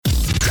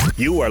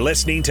You are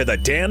listening to the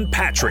Dan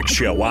Patrick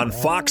Show on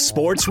Fox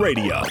Sports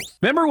Radio.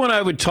 Remember when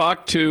I would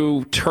talk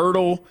to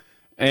Turtle,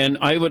 and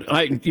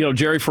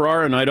Jerry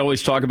Ferrara, and I'd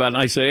always talk about it, and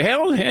I'd say,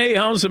 hey,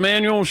 how's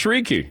Emmanuel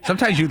Shrieky?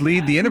 Sometimes you'd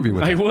lead the interview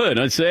with him. I would.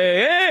 I'd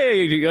say,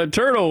 hey,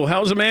 Turtle,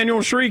 how's Emmanuel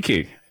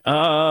Shrieky?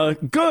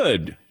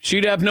 Good.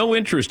 She'd have no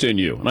interest in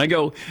you. And I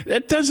go,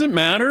 that doesn't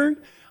matter.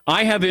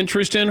 I have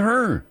interest in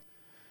her.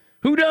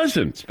 Who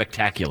doesn't?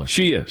 Spectacular.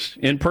 She is.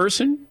 In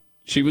person,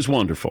 she was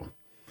wonderful.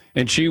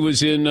 And she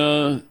was in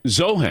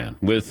Zohan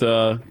with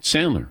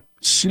Sandler.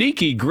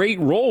 Sneaky, great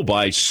role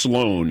by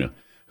Sloane,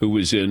 who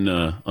was in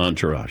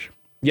Entourage.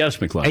 Yes,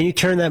 McLeod. And you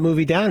turned that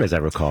movie down, as I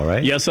recall,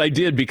 right? Yes, I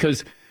did,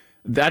 because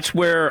that's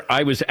where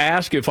I was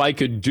asked if I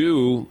could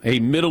do a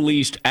Middle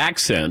East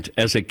accent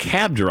as a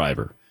cab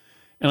driver.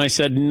 And I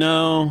said,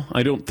 no,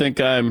 I don't think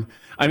I'm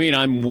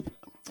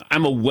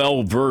a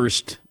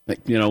well-versed,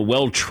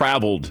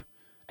 well-traveled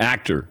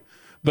actor.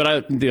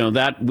 But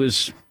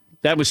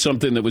that was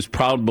something that was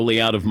probably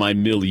out of my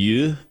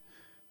milieu.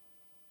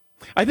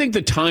 I think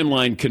the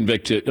timeline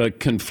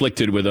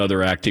conflicted with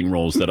other acting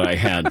roles that I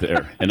had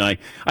there. And I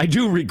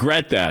do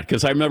regret that,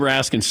 because I remember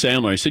asking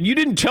Sandler, I said, you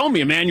didn't tell me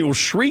Emmanuel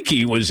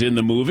Shrieky was in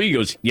the movie. He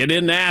goes, you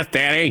didn't ask,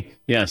 Daddy.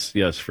 Yes,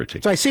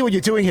 Fritzy. So I see what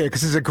you're doing here,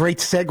 because this is a great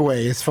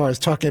segue as far as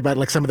talking about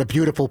like some of the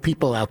beautiful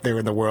people out there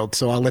in the world.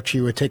 So I'll let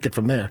you take it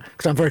from there,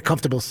 because I'm very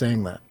comfortable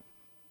saying that.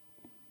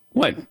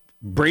 What?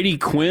 Brady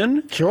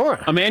Quinn? Sure.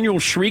 Emmanuel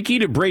Shrieky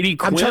to Brady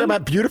Quinn? I'm talking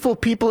about beautiful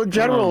people in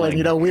general. And,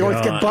 we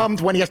always get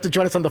bummed when he has to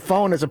join us on the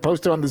phone as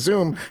opposed to on the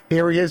Zoom.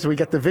 Here he is. We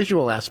get the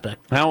visual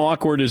aspect. How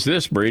awkward is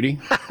this,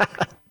 Brady?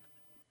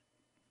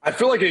 I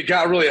feel like it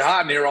got really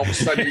hot in here all of a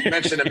sudden. You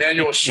mentioned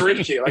Emmanuel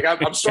Shrieky. Like,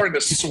 I'm starting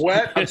to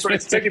sweat.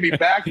 It's taking me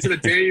back to the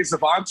days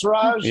of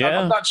Entourage. Yeah.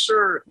 I'm not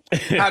sure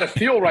how to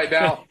feel right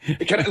now.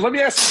 Let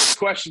me ask you this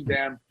question,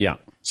 Dan. Yeah.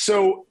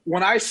 So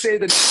when I say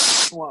the name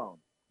Sloan,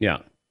 yeah,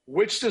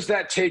 which does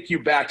that take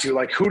you back to?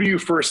 Like, who do you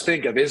first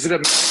think of? Is it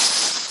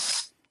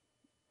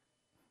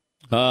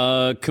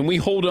can we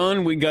hold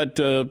on? We got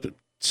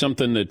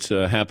something that's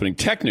happening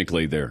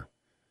technically there.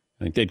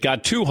 It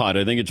got too hot.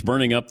 I think it's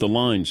burning up the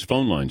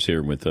phone lines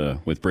here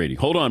with Brady.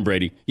 Hold on,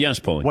 Brady. Yes,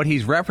 Paulie. What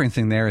he's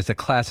referencing there is the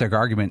classic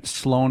argument,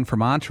 Sloane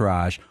from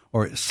Entourage,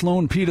 or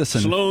Sloane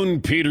Peterson.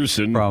 Sloane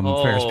Peterson. From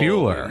Ferris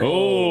Bueller.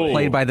 Oh.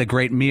 Played by the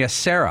great Mia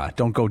Sara.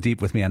 Don't go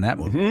deep with me on that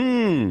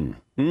movie.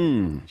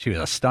 She was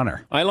a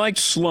stunner. I like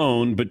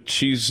Sloane, but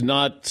she's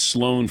not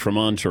Sloane from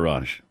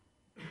Entourage.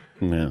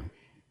 Yeah.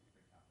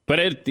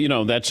 But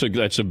that's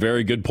a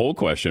very good poll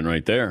question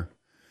right there.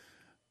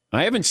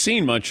 I haven't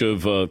seen much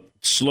of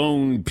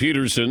Sloane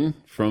Peterson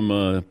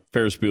from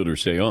Ferris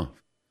Bueller's Day Off.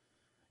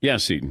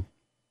 Yes, Eden.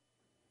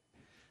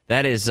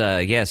 That is,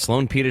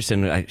 Sloane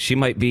Peterson. She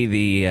might be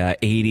the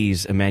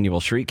 80s Emmanuel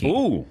Shrieky.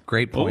 Oh,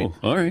 great point.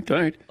 All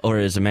right. Or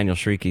is Emmanuel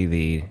Shrieky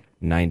the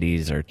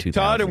 90s or 2000s?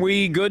 Todd, are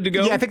we good to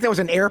go? Yeah, I think that was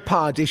an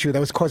AirPods issue that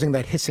was causing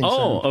that hissing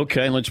sound.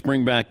 Okay. Let's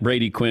bring back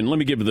Brady Quinn. Let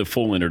me give you the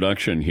full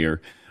introduction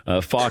here.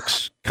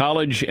 Fox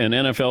College and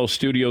NFL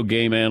studio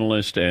game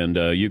analyst, and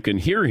you can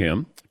hear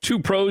him. Two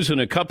Pros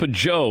and a Cup of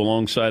Joe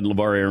alongside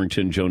LeVar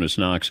Arrington, Jonas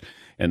Knox,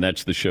 and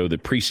that's the show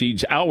that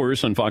precedes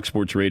ours on Fox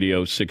Sports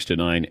Radio, 6 to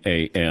 9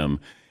 a.m.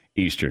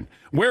 Eastern.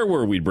 Where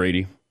were we,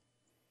 Brady?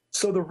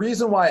 So the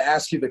reason why I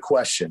ask you the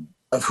question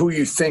of who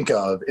you think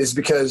of is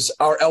because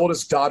our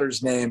eldest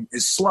daughter's name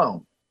is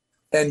Sloane.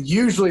 And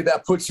usually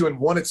that puts you in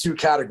one of two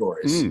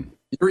categories.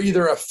 You're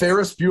either a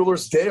Ferris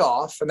Bueller's Day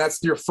Off, and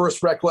that's your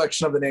first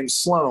recollection of the name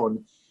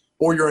Sloane,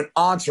 or you're an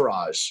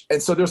Entourage.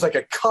 And so there's like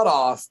a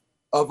cutoff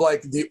of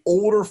like the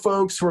older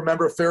folks who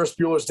remember Ferris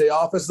Bueller's Day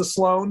Off as the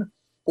Sloane,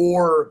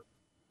 or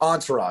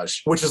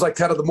Entourage, which is like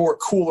kind of the more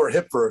cooler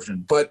hip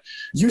version. But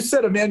you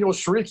said Emmanuel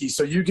Shrieky,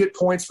 so you get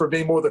points for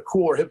being more the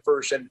cooler hip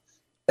version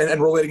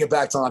and relating it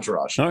back to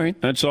Entourage. All right.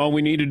 That's all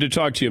we needed to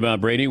talk to you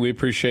about, Brady. We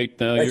appreciate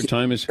your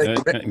time.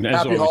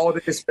 Happy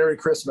holidays. Merry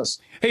Christmas.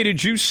 Hey,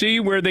 did you see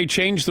where they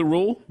changed the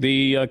rule?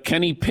 The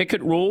Kenny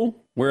Pickett rule,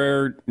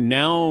 where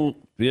now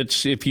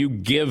it's if you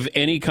give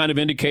any kind of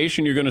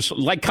indication, you're going to,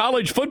 like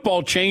college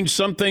football changed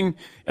something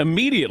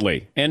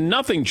immediately, and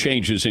nothing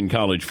changes in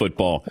college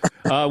football.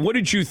 What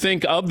did you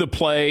think of the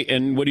play,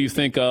 and what do you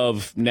think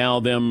of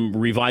now them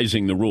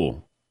revising the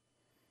rule?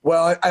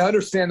 Well, I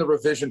understand the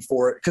revision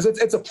for it because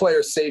it's a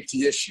player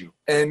safety issue.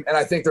 And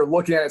I think they're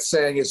looking at it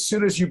saying as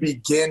soon as you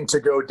begin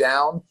to go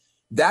down,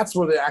 that's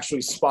where they're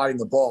actually spotting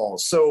the ball.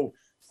 So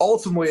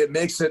ultimately it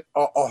makes it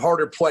a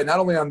harder play, not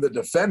only on the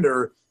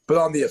defender, but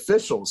on the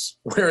officials.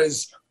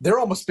 Whereas they're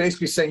almost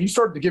basically saying you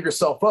started to give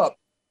yourself up,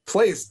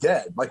 play is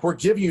dead. Like we're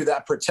giving you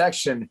that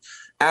protection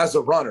as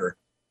a runner.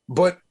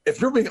 But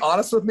if you're being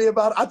honest with me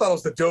about it, I thought it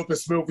was the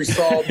dopest move we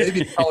saw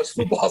maybe in college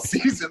football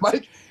season.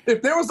 Like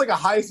if there was like a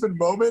Heisman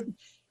moment,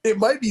 it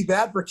might be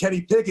that for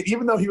Kenny Pickett,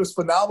 even though he was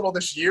phenomenal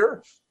this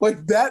year.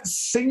 Like that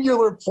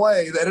singular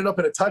play that ended up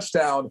in a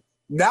touchdown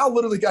now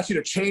literally got you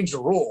to change the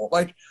rule.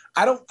 Like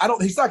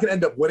he's not going to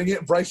end up winning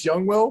it. Bryce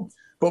Young will,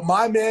 but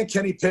my man,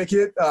 Kenny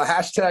Pickett,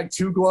 hashtag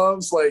two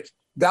gloves. Like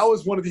that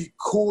was one of the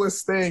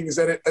coolest things.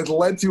 And it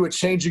led to a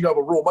changing of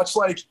a rule, much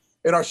like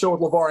in our show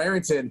with LeVar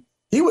Arrington,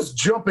 he was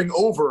jumping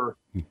over,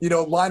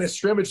 line of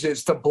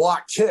scrimmages to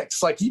block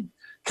kicks. Like he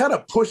kind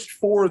of pushed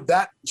forward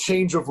that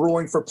change of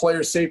ruling for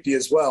player safety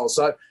as well.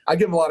 So I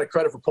give him a lot of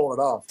credit for pulling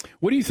it off.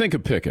 What do you think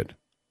of Pickett?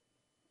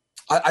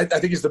 I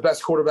think he's the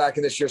best quarterback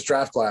in this year's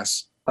draft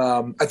class.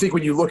 I think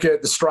when you look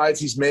at the strides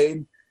he's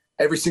made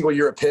every single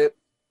year at Pitt,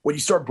 when you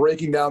start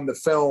breaking down the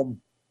film,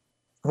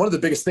 one of the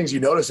biggest things you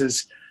notice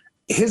is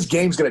his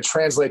game's going to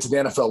translate to the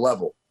NFL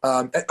level.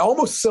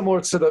 Almost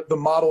similar to the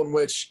model in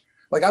which,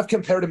 like I've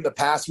compared him in the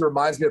past. He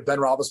reminds me of Ben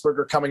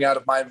Roethlisberger coming out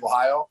of Miami,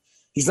 Ohio.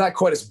 He's not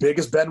quite as big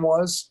as Ben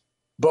was,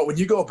 but when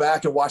you go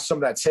back and watch some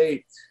of that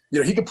tape,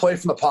 he can play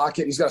from the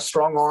pocket. He's got a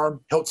strong arm.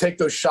 He'll take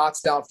those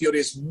shots downfield. He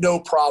has no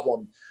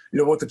problem,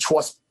 with the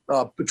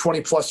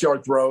 20-plus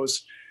yard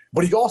throws.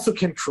 But he also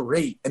can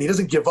create, and he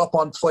doesn't give up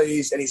on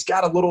plays, and he's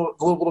got a little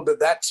bit of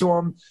that to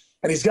him,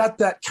 and he's got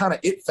that kind of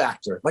it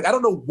factor. Like, I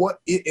don't know what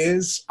it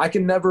is. I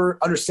can never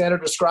understand or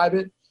describe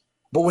it.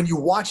 But when you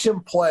watch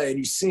him play and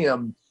you see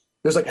him,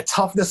 there's like a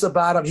toughness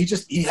about him.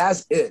 He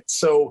has it.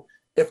 So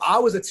if I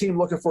was a team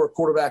looking for a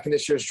quarterback in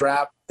this year's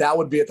draft, that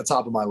would be at the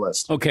top of my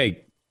list.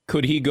 Okay.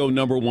 Could he go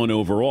number one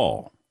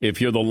overall?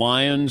 If you're the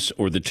Lions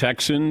or the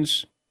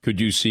Texans, could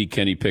you see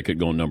Kenny Pickett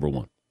going number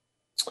one?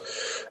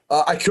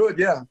 I could,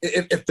 yeah.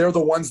 If they're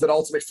the ones that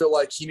ultimately feel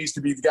like he needs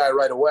to be the guy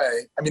right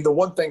away. I mean, the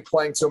one thing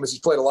playing to him is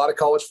he's played a lot of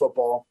college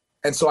football.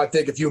 And so I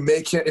think if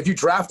you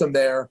draft him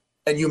there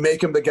and you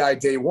make him the guy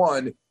day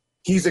one,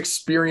 he's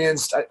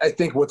experienced, I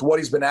think, with what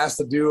he's been asked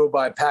to do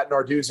by Pat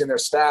Narduzzi and their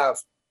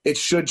staff, it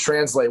should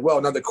translate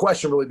well. Now, the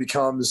question really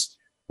becomes,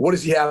 what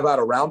does he have out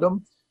around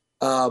him?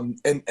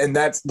 And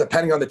that's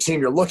depending on the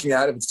team you're looking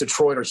at, if it's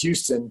Detroit or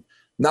Houston,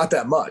 not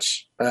that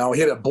much. He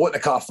had a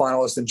Blitnikoff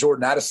finalist and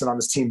Jordan Addison on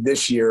his team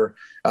this year.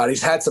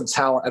 He's had some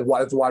talent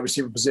at the wide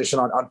receiver position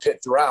on Pitt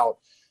throughout.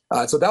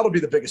 So that'll be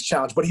the biggest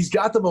challenge. But he's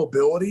got the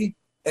mobility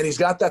and he's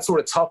got that sort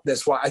of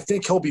toughness where I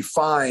think he'll be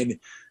fine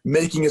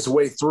making his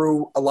way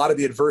through a lot of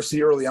the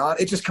adversity early on.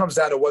 It just comes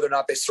down to whether or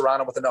not they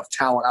surround him with enough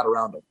talent out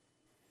around him.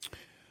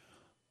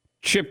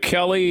 Chip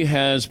Kelly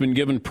has been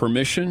given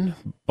permission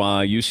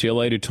by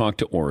UCLA to talk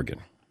to Oregon.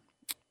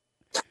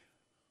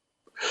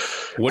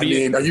 Are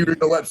you going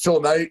to let Phil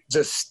Knight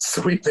just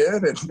sweep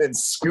in and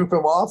scoop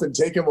him off and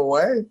take him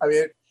away? I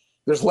mean,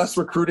 there's less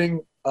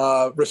recruiting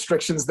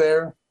restrictions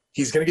there.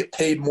 He's going to get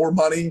paid more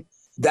money.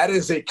 That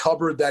is a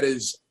cupboard that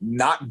is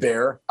not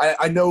bare.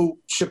 I know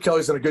Chip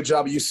Kelly's done a good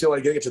job at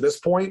UCLA getting it to this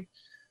point,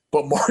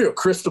 but Mario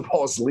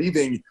Cristobal is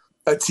leaving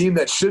a team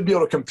that should be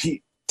able to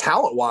compete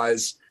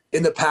talent-wise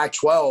in the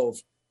Pac-12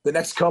 the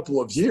next couple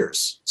of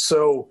years.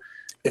 So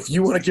if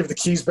you want to give the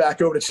keys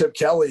back over to Chip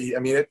Kelly, I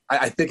mean,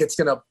 I think it's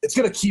gonna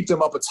keep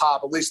them up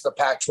atop, at least the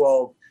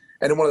Pac-12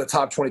 and in one of the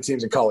top 20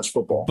 teams in college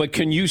football. But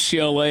can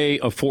UCLA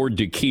afford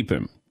to keep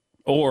him,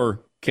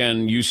 or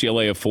can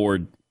UCLA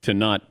afford to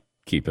not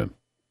keep him?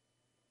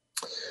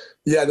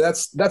 Yeah,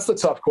 that's the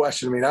tough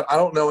question. I mean, I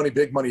don't know any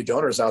big money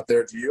donors out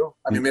there. Do you?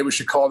 I mean, maybe we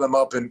should call them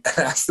up and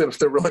ask them if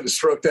they're willing to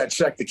stroke that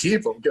check to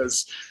keep him,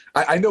 because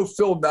I know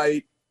Phil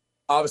Knight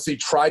obviously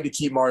tried to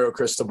keep Mario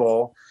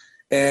Cristobal,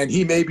 and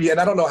he may be, and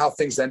I don't know how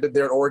things ended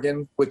there at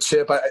Oregon with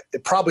Chip.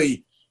 It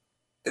probably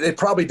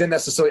didn't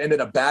necessarily end in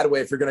a bad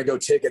way if you're going to go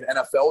take an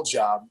NFL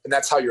job and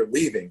that's how you're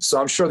leaving.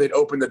 So I'm sure they'd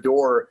open the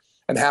door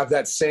and have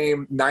that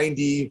same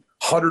 $90,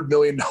 $100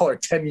 million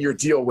 10-year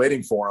deal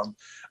waiting for him.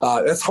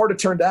 That's hard to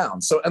turn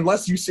down. So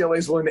unless UCLA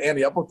is willing to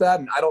ante up with that,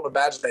 and I don't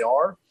imagine they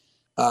are,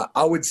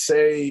 I would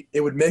say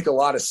it would make a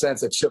lot of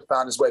sense that Chip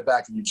found his way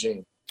back in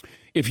Eugene.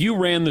 If you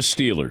ran the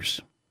Steelers, ...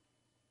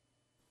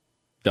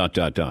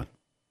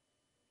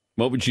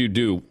 what would you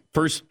do?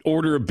 First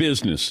order of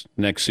business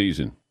next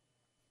season.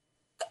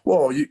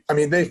 Well,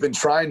 they've been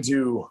trying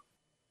to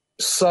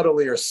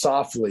subtly or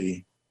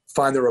softly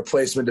find the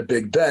replacement to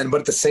Big Ben,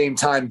 but at the same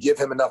time, give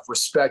him enough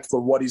respect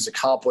for what he's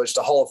accomplished,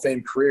 a Hall of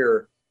Fame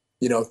career,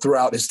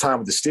 throughout his time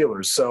with the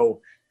Steelers.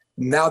 So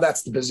now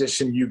that's the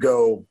position you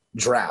go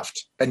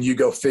draft and you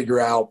go figure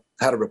out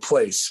how to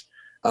replace.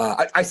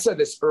 I said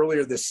this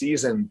earlier this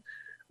season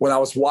when I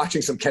was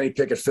watching some Kenny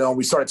Pickett film.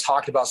 We started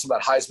talking about some of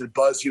that Heisman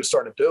buzz he was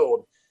starting to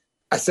build.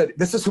 I said,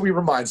 this is who he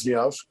reminds me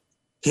of.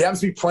 He happens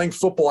to be playing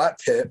football at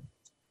Pitt.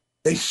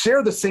 They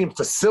share the same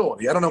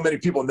facility. I don't know many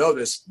people know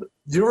this. The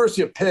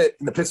University of Pitt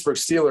and the Pittsburgh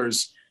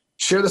Steelers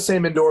share the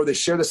same indoor. They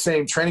share the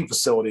same training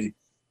facility.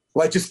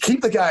 Like, just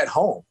keep the guy at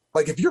home.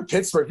 Like, if you're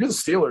Pittsburgh, if you're the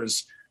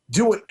Steelers,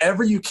 do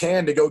whatever you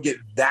can to go get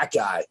that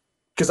guy.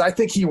 Because I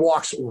think he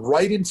walks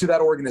right into that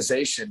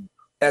organization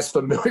as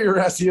familiar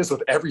as he is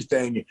with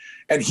everything,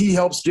 and he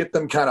helps get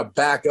them kind of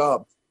back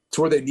up to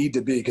where they need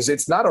to be. Because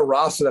it's not a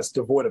roster that's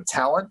devoid of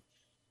talent.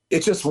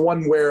 It's just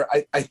one where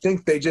I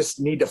think they just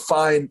need to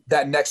find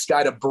that next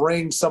guy to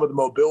bring some of the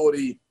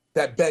mobility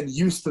that Ben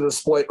used to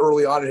display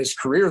early on in his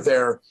career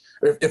there.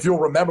 If you'll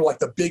remember, like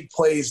the big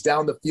plays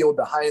down the field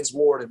to Hines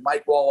Ward and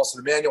Mike Wallace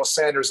and Emmanuel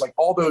Sanders, like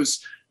all those,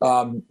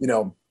 all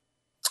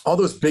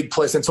those big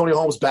plays, Antonio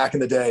Holmes back in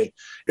the day,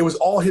 it was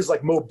all his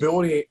like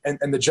mobility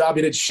and the job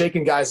he did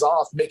shaking guys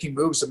off, making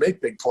moves to make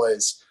big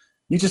plays.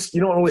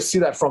 you don't really see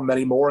that from him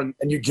anymore, and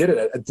you get it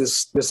at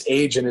this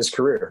age in his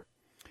career.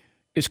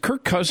 Is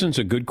Kirk Cousins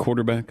a good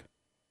quarterback?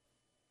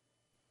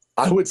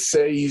 I would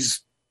say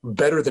he's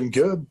better than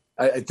good.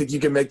 I think you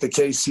can make the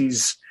case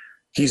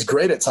he's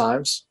great at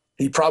times.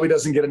 He probably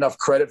doesn't get enough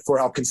credit for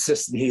how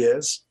consistent he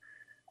is.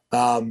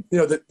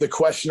 The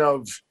question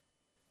of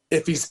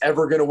if he's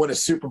ever going to win a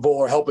Super Bowl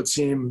or help a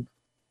team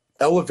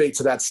elevate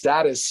to that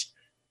status,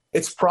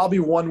 it's probably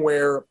one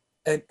where,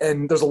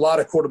 and there's a lot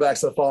of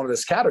quarterbacks that fall into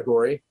this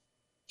category,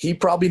 he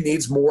probably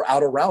needs more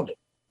out around him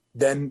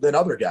than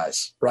other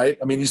guys, right?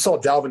 I mean, you saw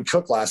Dalvin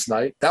Cook last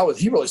night.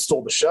 He really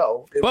stole the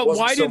show. But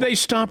why did they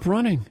stop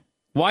running?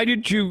 Why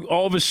did you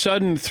all of a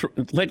sudden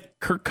let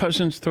Kirk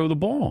Cousins throw the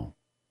ball?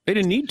 They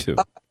didn't need to.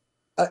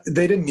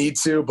 They didn't need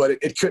to, but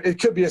it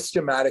could be a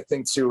schematic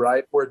thing too,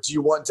 right? Where do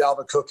you want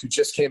Dalvin Cook, who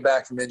just came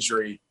back from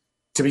injury,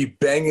 to be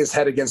banging his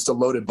head against a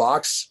loaded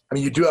box? I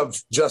mean, you do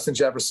have Justin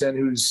Jefferson,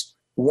 who's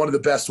one of the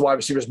best wide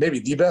receivers, maybe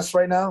the best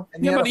right now.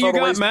 But you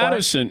got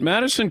Madison.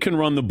 Madison can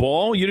run the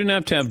ball. You didn't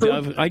have to have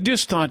Dalvin. I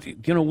just thought,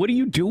 what are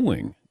you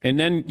doing? And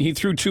then he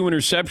threw 2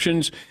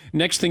 interceptions.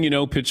 Next thing you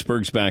know,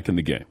 Pittsburgh's back in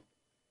the game.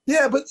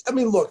 Yeah, but I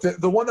mean, look,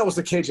 the one that was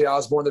the KJ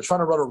Osborne, they're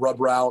trying to run a rub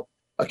route.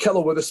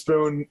 Akella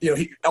Witherspoon,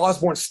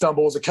 Osborne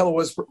stumbles.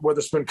 Akella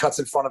Witherspoon cuts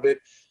in front of it.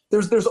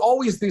 There's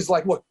always these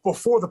look,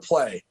 before the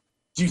play,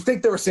 do you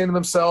think they were saying to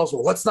themselves,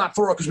 well, let's not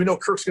throw it because we know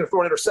Kirk's going to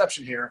throw an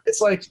interception here?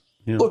 It's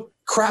look,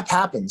 crap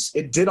happens.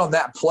 It did on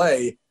that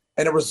play,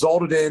 and it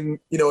resulted in,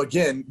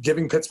 again,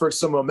 giving Pittsburgh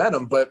some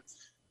momentum. But,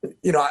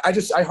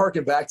 I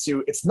hearken back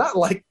to, it's not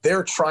like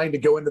they're trying to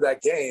go into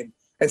that game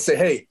and say,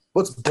 hey,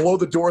 let's blow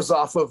the doors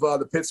off of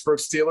the Pittsburgh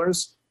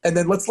Steelers, and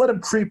then let's let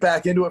them creep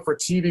back into it for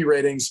TV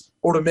ratings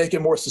or to make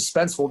it more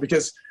suspenseful.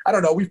 Because, I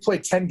don't know, we've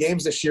played 10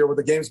 games this year where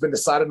the game's been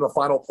decided in the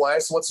final play,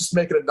 so let's just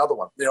make it another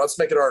one. Let's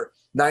make it our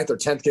 9th or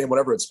 10th game,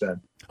 whatever it's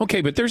been. Okay,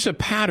 but there's a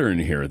pattern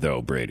here,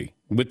 though, Brady,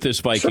 with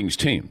this Vikings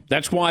team.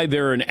 That's why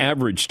they're an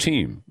average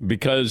team,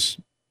 because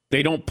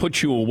they don't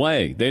put you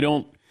away. They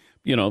don't,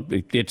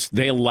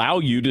 they allow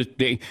you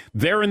to,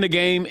 they're in the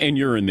game and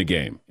you're in the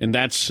game. And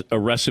that's a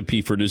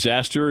recipe for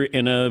disaster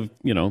in an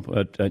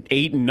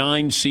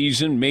 8-9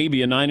 season,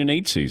 maybe a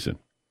 9-8 season.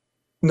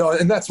 No,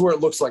 and that's where it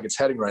looks like it's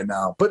heading right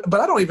now. But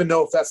I don't even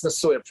know if that's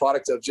necessarily a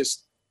product of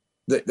just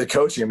the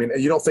coaching. I mean,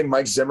 you don't think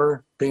Mike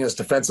Zimmer, being as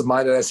defensive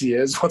minded as he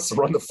is, wants to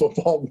run the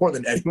football more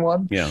than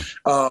anyone? Yeah.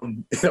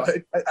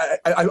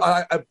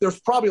 There's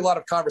probably a lot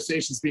of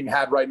conversations being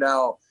had right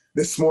now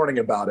this morning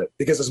about it,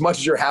 because as much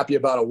as you're happy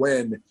about a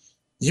win,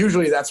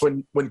 usually that's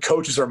when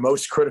coaches are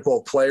most critical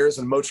of players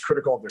and most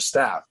critical of their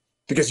staff,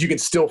 because you can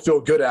still feel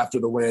good after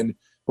the win.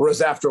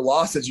 Whereas after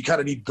losses, you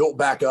kind of need built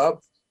back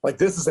up. Like,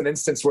 this is an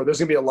instance where there's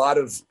going to be a lot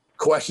of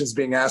questions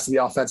being asked of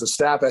the offensive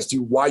staff as to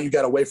why you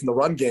got away from the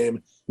run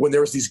game when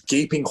there was these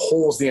gaping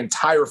holes the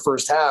entire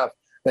first half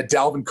that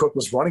Dalvin Cook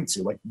was running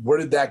to. Like, where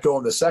did that go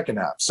in the second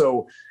half?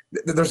 So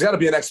there's got to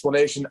be an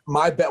explanation.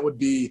 My bet would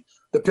be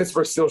the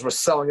Pittsburgh Steelers were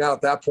selling out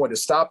at that point to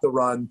stop the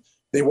run.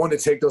 They wanted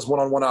to take those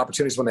one-on-one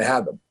opportunities when they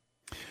had them.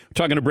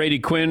 Talking to Brady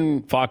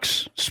Quinn,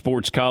 Fox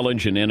Sports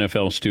College and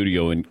NFL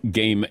studio and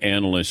game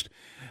analyst.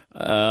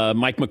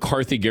 Mike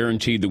McCarthy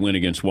guaranteed the win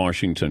against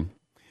Washington.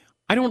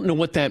 I don't know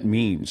what that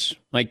means.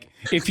 Like,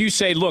 if you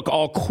say, look,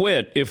 I'll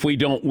quit if we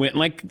don't win,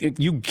 like,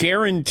 you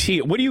guarantee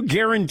it. What are you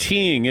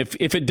guaranteeing? If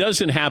it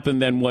doesn't happen,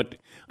 then what?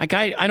 Like,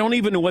 I don't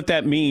even know what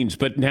that means,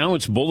 but now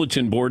it's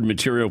bulletin board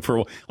material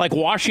for, like,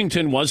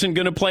 Washington wasn't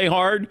going to play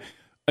hard,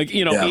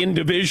 in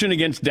division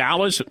against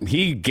Dallas.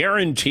 He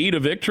guaranteed a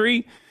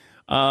victory.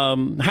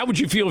 How would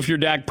you feel if you're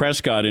Dak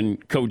Prescott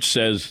and coach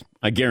says,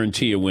 I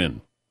guarantee a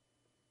win?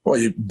 Well,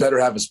 you better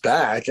have his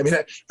back. I mean,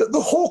 the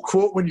whole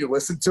quote, when you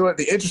listen to it,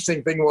 the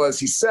interesting thing was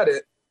he said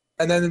it,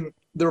 and then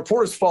the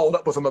reporters followed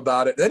up with him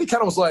about it. And then he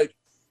kind of was like,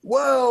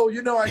 well,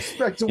 I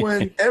expect to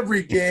win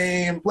every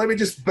game. Let me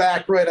just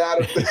back right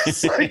out of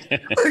this. Like,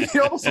 he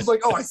almost was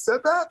like, oh, I said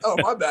that? Oh,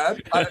 my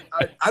bad.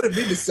 I didn't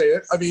mean to say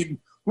it. I mean,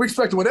 we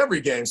expect to win every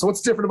game. So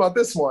what's different about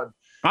this one?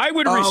 I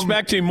would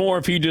respect him more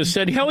if he just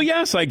said, hell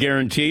yes, I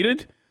guaranteed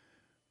it.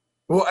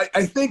 Well,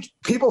 I think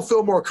people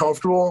feel more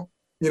comfortable,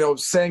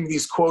 saying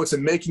these quotes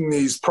and making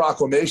these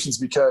proclamations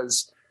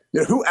because,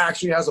 who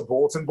actually has a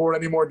bulletin board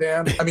anymore,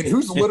 Dan? I mean,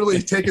 who's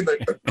literally taking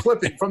the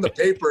clipping from the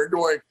paper and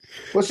going,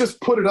 let's just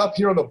put it up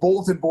here on the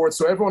bulletin board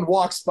so everyone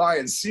walks by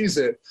and sees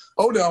it.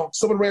 Oh, no,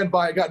 someone ran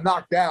by and got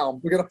knocked down.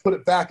 We got to put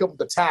it back up with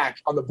the tack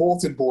on the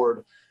bulletin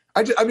board.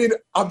 I mean,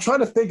 I'm trying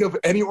to think of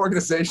any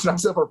organization I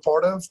was ever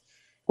part of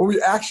where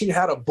we actually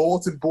had a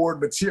bulletin board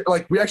material,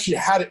 like we actually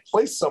had it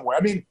placed somewhere.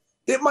 I mean,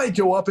 it might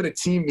go up in a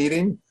team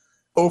meeting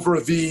over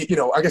the,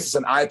 I guess it's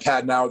an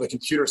iPad now, or the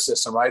computer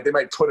system, right? They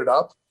might put it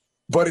up,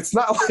 but it's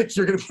not like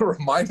you're going to be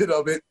reminded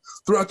of it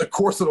throughout the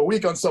course of the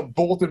week on some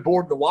bulletin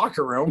board in the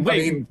locker room. Wait,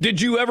 I mean,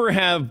 did you ever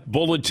have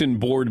bulletin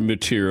board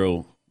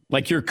material?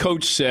 Like your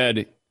coach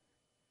said,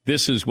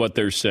 this is what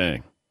they're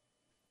saying.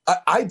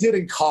 I did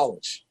in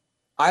college.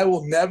 I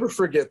will never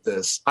forget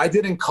this. I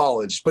did in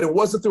college, but it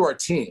wasn't through our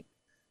team.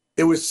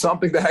 It was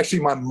something that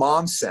actually my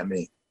mom sent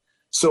me.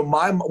 So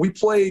we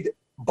played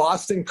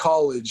Boston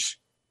College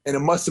and it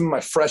must have been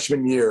my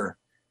freshman year.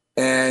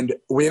 And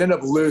we ended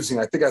up losing.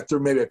 I think I threw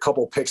maybe a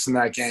couple picks in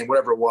that game,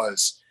 whatever it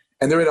was.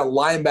 And there was a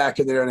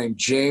linebacker there named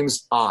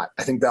James Ott.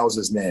 I think that was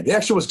his name. He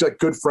actually was like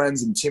good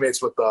friends and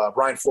teammates with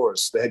Brian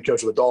Flores, the head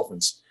coach of the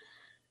Dolphins.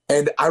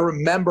 And I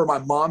remember my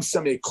mom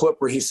sent me a clip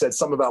where he said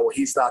something about, well,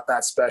 he's not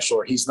that special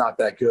or he's not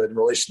that good in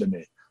relation to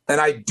me. And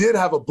I did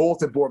have a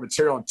bulletin board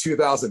material in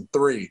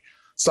 2003.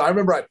 So I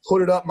remember I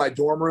put it up in my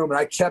dorm room and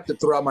I kept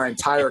it throughout my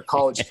entire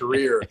college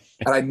career.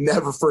 And I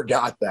never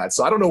forgot that.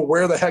 So I don't know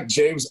where the heck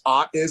James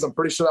Ott is. I'm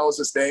pretty sure that was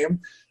his name,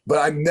 but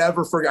I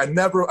never forgot. I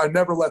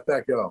never let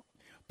that go.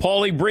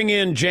 Paulie, bring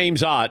in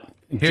James Ott.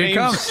 Here he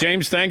comes.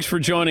 James, thanks for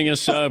joining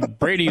us.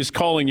 Brady is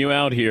calling you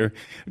out here.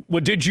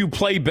 Well, did you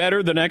play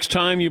better the next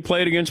time you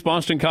played against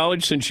Boston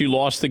College since you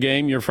lost the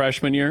game your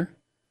freshman year?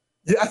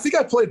 Yeah, I think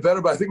I played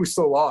better, but I think we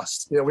still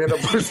lost. We ended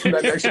up losing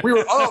that next year. We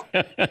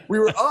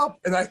were up,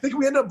 and I think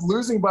we ended up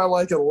losing by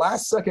like a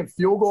last-second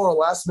field goal or a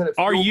last-minute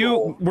field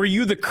goal. Were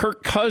you the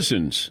Kirk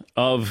Cousins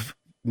of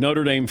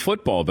Notre Dame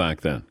football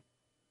back then?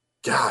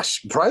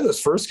 Gosh, probably those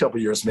first couple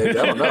of years, maybe.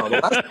 I don't know.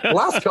 The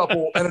last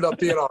couple ended up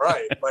being all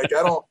right. Like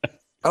I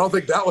don't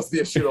think that was the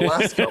issue. The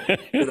last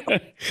couple,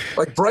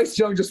 like Bryce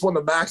Young just won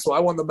the Maxwell. I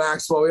won the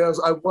Maxwell.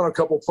 I won a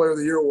couple Player of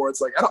the Year awards.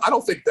 Like I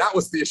don't think that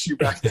was the issue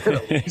back then.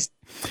 At least.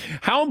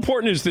 How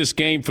important is this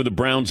game for the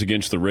Browns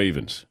against the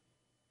Ravens?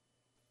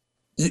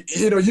 You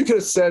could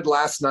have said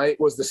last night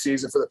was the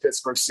season for the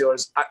Pittsburgh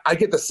Steelers. I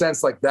get the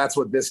sense like that's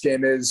what this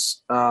game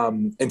is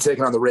in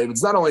taking on the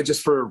Ravens. Not only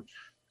just for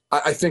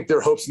I think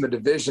their hopes in the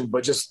division,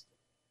 but just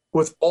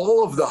with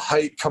all of the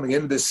hype coming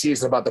into this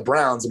season about the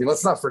Browns. I mean,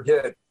 let's not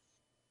forget,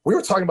 we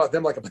were talking about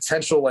them like a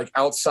potential like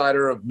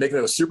outsider of making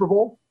it a Super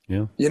Bowl.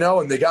 Yeah.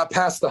 And they got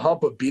past the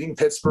hump of beating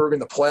Pittsburgh in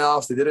the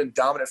playoffs. They did it in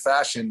dominant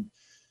fashion.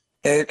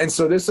 And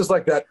so this is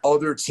like that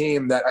other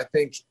team that I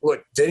think,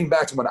 look, dating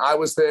back to when I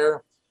was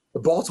there,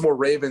 the Baltimore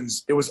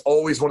Ravens, it was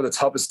always one of the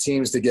toughest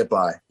teams to get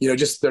by.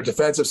 Just their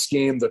defensive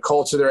scheme, the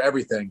culture, their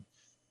everything.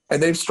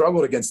 And they've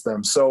struggled against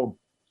them. So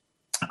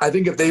I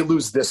think if they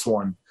lose this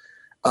one,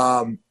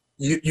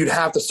 you'd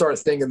have to start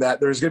thinking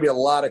that there's going to be a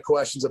lot of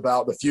questions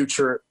about the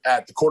future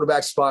at the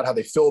quarterback spot, how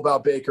they feel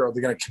about Baker, are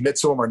they going to commit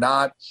to him or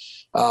not,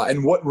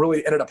 and what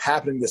really ended up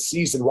happening this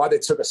season, why they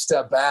took a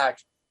step back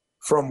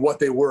from what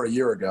they were a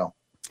year ago.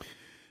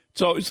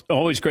 So it's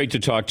always great to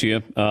talk to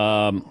you.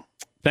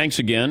 Thanks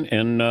again,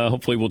 and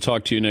hopefully we'll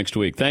talk to you next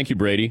week. Thank you,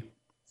 Brady.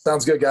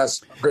 Sounds good,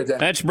 guys. Great day.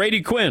 That's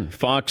Brady Quinn,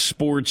 Fox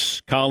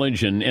Sports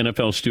College and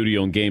NFL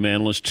studio and game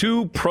analyst.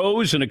 Two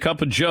pros and a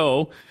cup of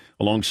Joe,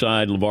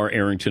 alongside LeVar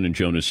Arrington and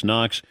Jonas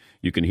Knox.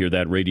 You can hear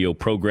that radio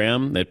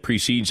program that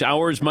precedes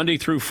ours Monday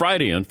through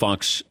Friday on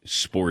Fox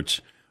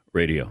Sports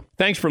Radio.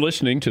 Thanks for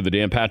listening to the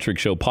Dan Patrick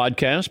Show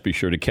podcast. Be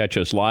sure to catch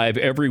us live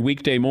every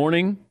weekday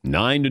morning,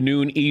 9 to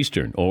noon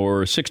Eastern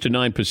or 6 to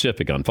 9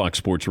 Pacific on Fox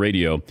Sports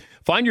Radio.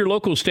 Find your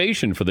local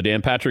station for the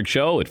Dan Patrick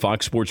Show at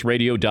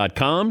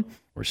foxsportsradio.com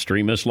or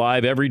stream us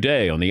live every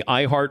day on the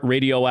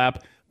iHeartRadio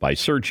app by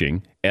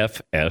searching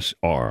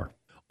FSR.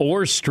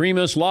 Or stream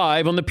us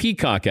live on the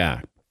Peacock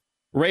app.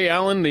 Ray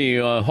Allen, the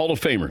Hall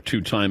of Famer,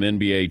 two-time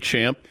NBA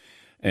champ,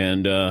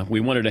 and we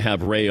wanted to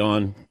have Ray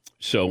on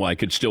so I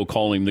could still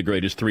call him the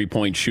greatest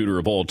three-point shooter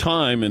of all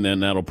time, and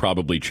then that'll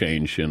probably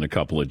change in a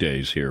couple of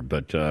days here.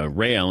 But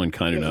Ray Allen,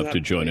 kind enough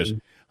to join us.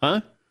 Huh?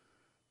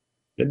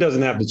 It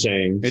doesn't have to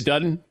change. It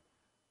doesn't?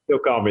 Still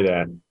call me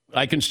that.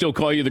 I can still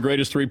call you the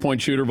greatest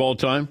three-point shooter of all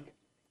time?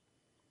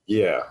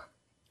 Yeah.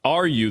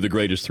 Are you the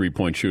greatest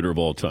three-point shooter of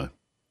all time?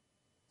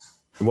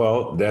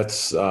 Well,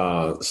 that's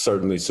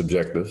certainly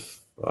subjective,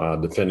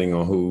 depending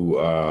on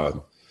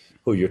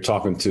who you're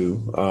talking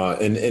to.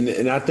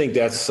 And I think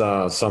that's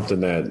something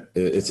that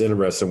it's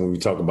interesting when we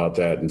talk about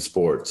that in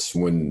sports,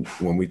 when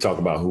we talk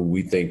about who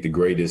we think the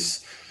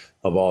greatest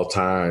of all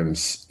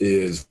times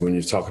is, when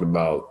you're talking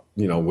about,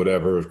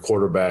 whatever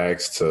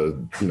quarterbacks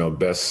to,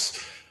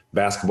 best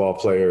basketball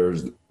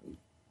players.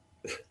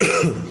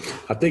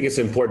 I think it's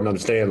important to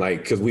understand,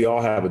 because we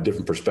all have a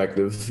different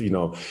perspective.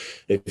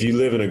 If you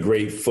live in a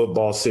great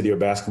football city or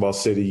basketball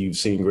city, you've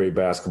seen great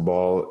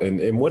basketball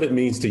and what it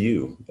means to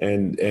you.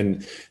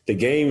 And the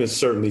game has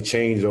certainly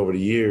changed over the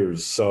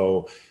years.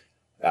 So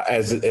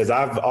as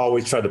I've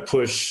always tried to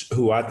push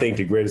who I think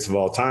the greatest of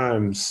all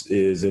times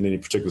is in any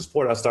particular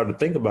sport, I started to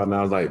think about it, and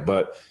I was like,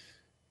 but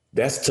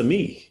that's to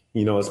me,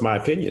 it's my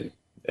opinion.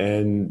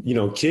 And,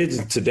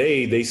 kids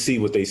today, they see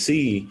what they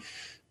see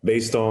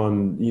based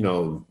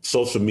on,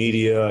 social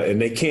media,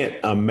 and they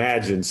can't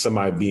imagine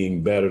somebody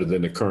being better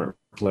than the current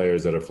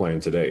players that are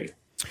playing today.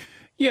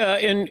 Yeah,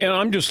 and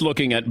I'm just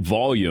looking at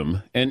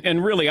volume,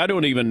 and really I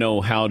don't even know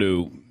how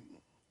to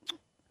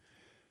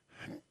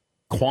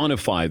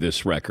quantify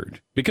this record,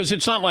 because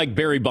it's not like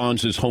Barry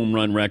Bonds' home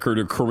run record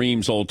or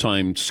Kareem's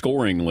all-time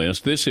scoring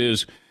list. This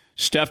is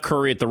Steph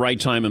Curry at the right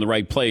time in the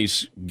right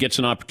place gets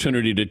an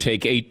opportunity to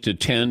take 8 to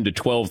 10 to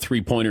 12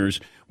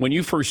 three-pointers. When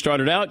you first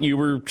started out, you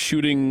were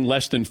shooting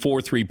less than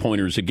 4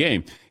 three-pointers a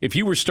game. If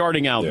you were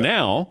starting out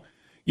now,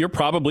 you're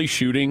probably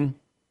shooting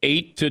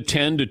 8 to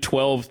 10 to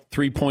 12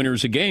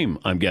 three-pointers a game,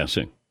 I'm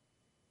guessing.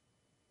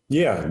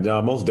 Yeah,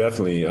 no, most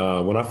definitely.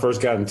 When I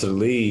first got into the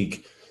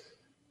league,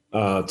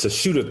 to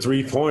shoot a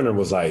 3-pointer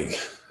was like,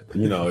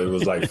 it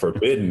was like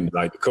forbidden.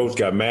 Like the coach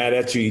got mad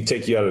at you, he'd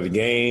take you out of the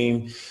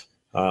game.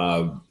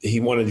 He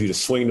wanted you to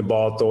swing the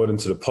ball, throw it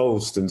into the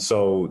post. And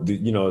so,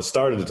 it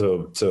started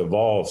to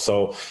evolve.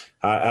 So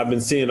I've been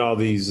seeing all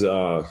these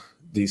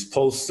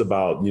posts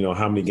about,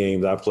 how many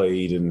games I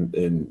played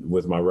and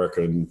with my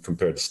record and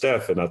compared to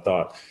Steph. And I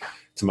thought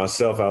to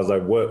myself, I was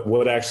like,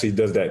 what actually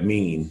does that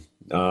mean?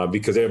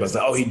 Because everybody's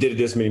like, oh, he did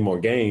this many more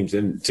games.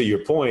 And to your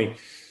point,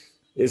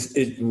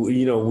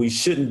 we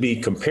shouldn't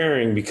be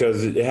comparing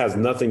because it has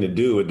nothing to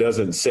do. It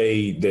doesn't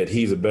say that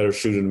he's a better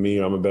shooter than me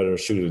or I'm a better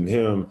shooter than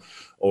him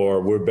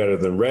or we're better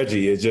than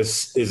Reggie. It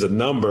just is a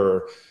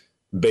number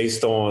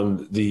based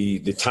on the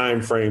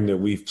time frame that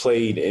we've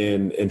played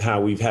in and how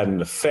we've had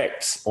an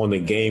effect on the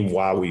game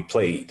while we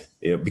played.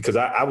 Because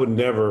I would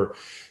never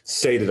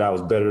say that I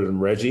was better than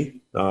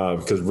Reggie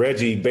because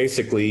Reggie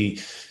basically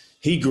 –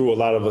 he grew a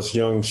lot of us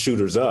young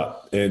shooters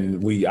up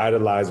and we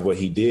idolized what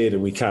he did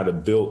and we kind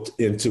of built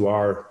into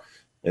our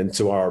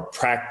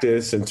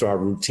practice, into our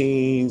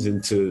routines,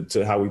 into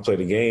how we play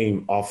the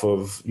game off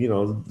of,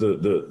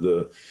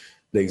 the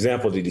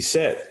example that he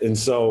set. And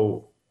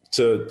so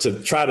to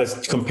try to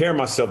compare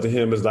myself to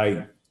him is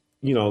like,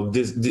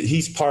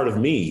 he's part of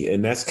me.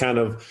 And that's kind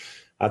of,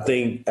 I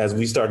think as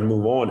we start to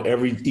move on,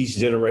 each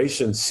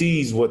generation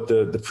sees what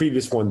the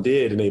previous one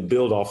did and they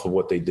build off of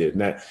what they did.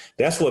 And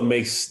that's what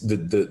makes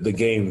the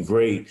game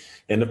great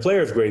and the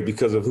players great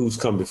because of who's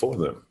come before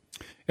them.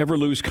 Ever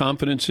lose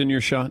confidence in your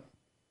shot?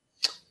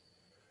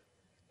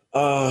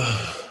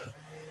 I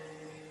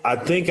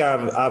think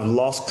I've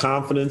lost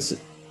confidence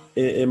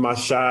in my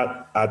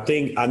shot.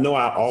 I know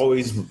I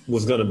always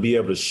was going to be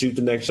able to shoot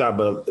the next shot,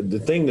 but the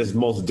thing that's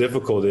most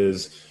difficult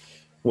is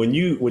when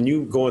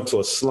you go into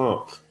a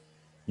slump,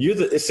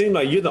 it seems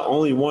like you're the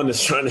only one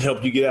that's trying to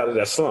help you get out of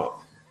that slump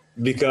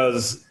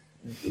because,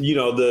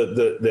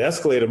 the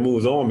escalator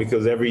moves on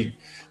because every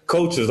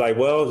coach is like,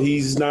 well,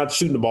 he's not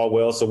shooting the ball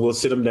well, so we'll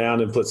sit him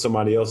down and put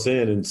somebody else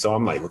in. And so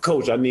I'm like, well,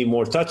 coach, I need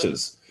more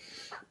touches.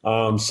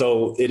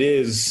 So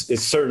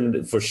it's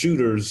certain for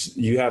shooters,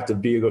 you have to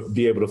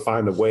be able to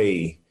find a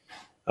way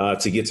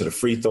to get to the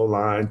free throw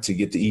line, to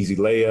get the easy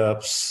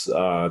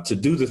layups, to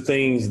do the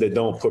things that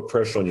don't put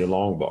pressure on your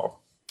long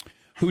ball.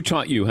 Who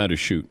taught you how to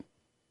shoot?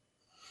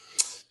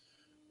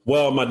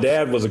 Well, my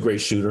dad was a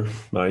great shooter.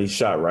 He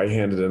shot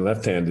right-handed and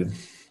left-handed.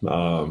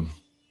 I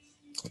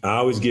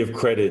always give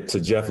credit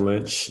to Jeff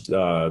Lynch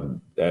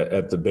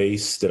at the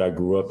base that I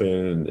grew up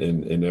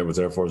in there was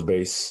Air Force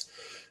Base.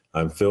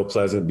 I'm Phil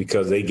Pleasant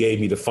because they gave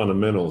me the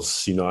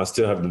fundamentals. I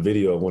still have the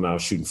video of when I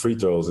was shooting free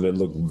throws and it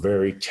looked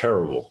very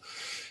terrible.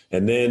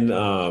 And then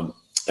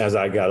as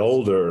I got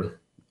older,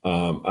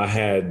 I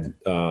had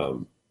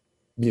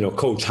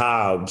Coach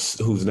Hobbs,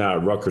 who's now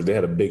at Rutgers. They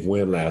had a big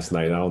win last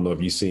night. I don't know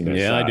if you've seen that shot.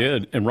 Yeah, I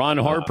did. And Ron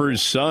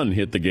Harper's son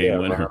hit the game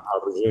winner. Ron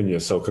Harper Jr.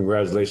 So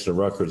congratulations to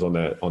Rutgers on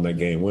that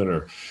game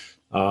winner.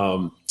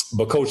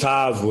 But Coach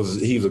Hobbs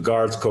was a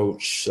guards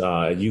coach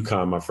at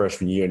UConn my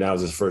freshman year, and that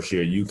was his first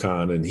year at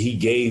UConn. And he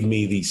gave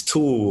me these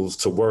tools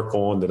to work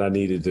on that I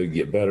needed to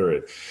get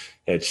better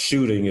at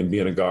shooting and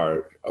being a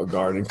guard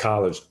in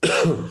college.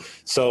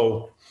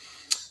 So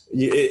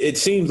it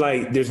seems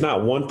like there's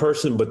not one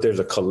person, but there's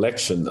a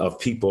collection of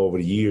people over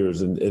the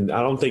years. And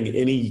I don't think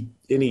any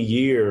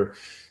year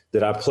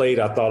that I played,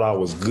 I thought I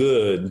was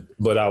good,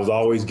 but I was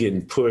always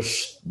getting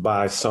pushed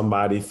by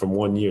somebody from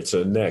one year to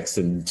the next.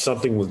 And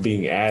something was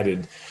being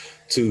added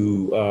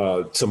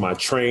to my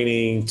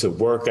training, to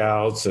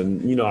workouts.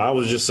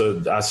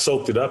 And, I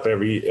soaked it up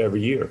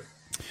every year.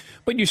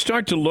 But you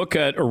start to look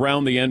at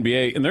around the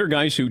NBA, and there are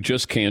guys who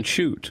just can't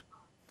shoot.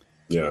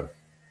 Yeah.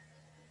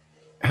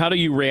 How do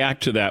you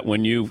react to that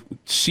when you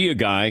see a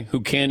guy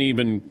who can't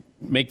even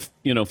make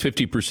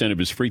 50% of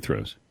his free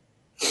throws?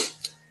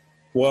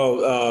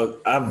 Well,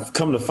 I've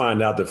come to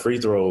find out that free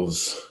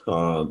throws,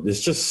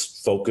 it's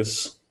just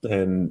focus,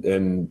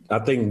 and I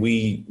think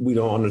we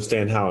don't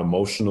understand how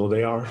emotional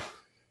they are,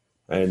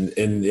 and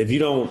if you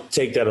don't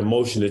take that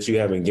emotion that you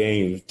have in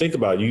games, think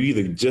about it, you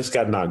either just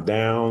got knocked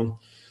down,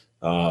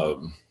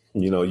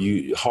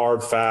 you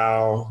hard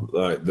foul,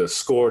 the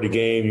score of the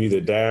game, you're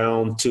either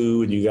down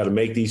 2 and you got to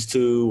make these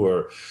 2,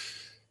 or,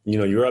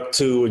 you're up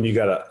 2 and you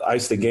got to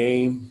ice the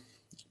game.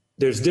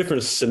 There's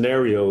different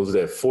scenarios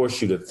that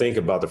force you to think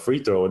about the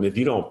free throw. And if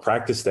you don't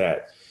practice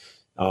that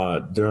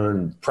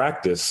during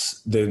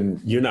practice,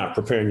 then you're not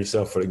preparing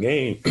yourself for the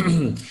game.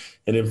 And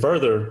then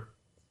further,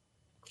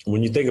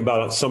 when you think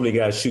about so many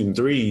guys shooting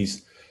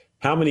threes,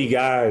 how many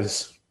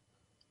guys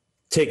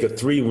take a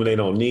 3 when they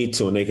don't need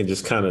to, and they can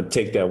just kind of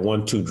take that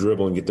 1-2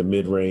 dribble and get the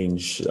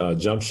mid-range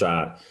jump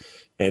shot.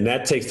 And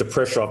that takes the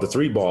pressure off the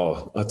 3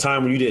 ball, a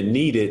time when you didn't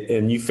need it.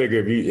 And you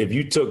figure if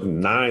you took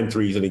 9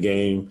 threes in a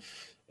game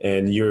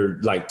and you're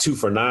like 2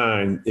 for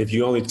 9, if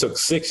you only took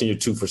 6 and you're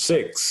 2 for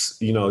 6,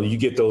 you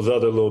get those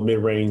other little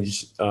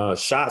mid-range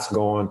shots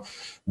going,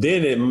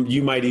 then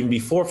you might even be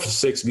 4 for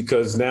 6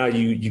 because now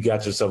you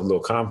got yourself a little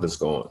confidence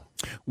going.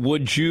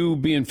 Would you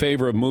be in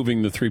favor of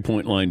moving the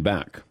 3-point line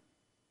back?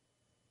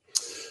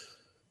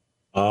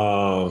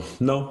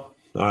 No,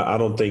 I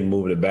don't think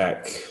moving it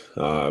back.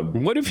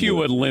 What if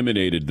you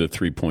eliminated the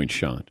 3-point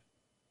shot?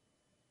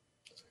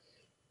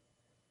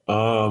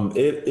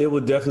 It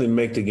would definitely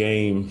make the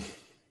game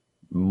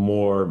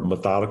more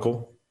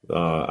methodical.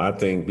 I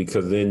think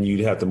because then you'd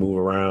have to move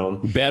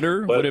around.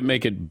 Better? But Would it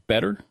make it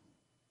better?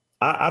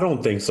 I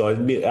don't think so.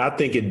 I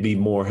think it'd be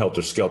more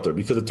helter-skelter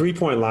because the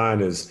 3-point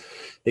line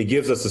it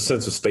gives us a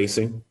sense of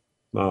spacing.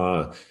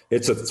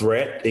 It's a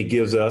threat. It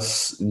gives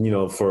us,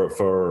 for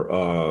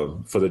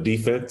the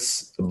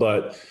defense.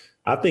 But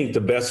I think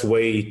the best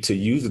way to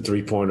use the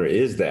 3-pointer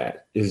is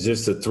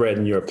just to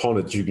threaten your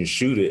opponent that you can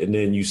shoot it, and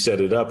then you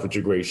set it up with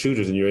your great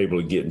shooters, and you're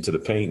able to get into the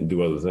paint and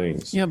do other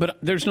things. Yeah, but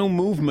there's no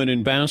movement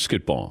in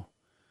basketball.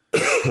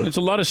 There's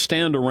a lot of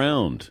stand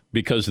around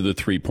because of the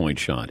 3-point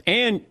shot.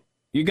 And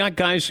you got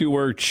guys who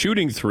are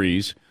shooting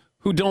threes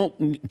who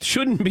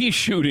shouldn't be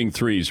shooting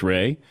threes,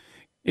 Ray.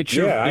 It's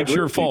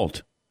your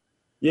fault.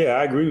 Yeah,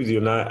 I agree with you,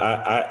 and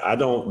I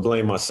don't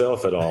blame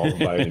myself at all.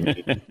 By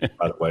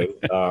the way,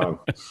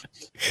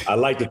 I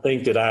like to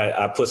think that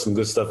I put some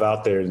good stuff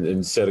out there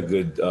and set a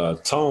good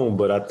tone.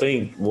 But I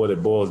think what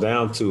it boils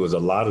down to is a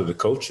lot of the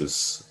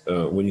coaches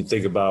when you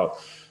think about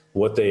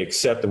what they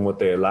accept and what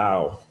they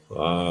allow.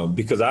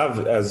 Because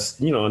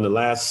in the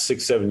last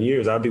 6-7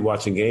 years, I'd be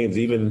watching games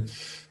even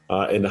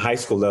in the high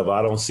school level.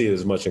 I don't see it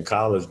as much in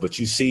college, but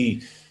you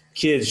see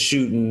kids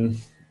shooting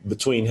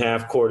between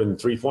half court and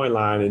the 3-point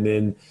line, and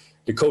then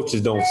the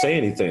coaches don't say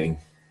anything.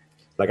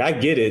 Like, I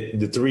get it.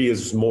 The 3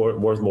 is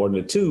worth more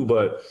than the 2,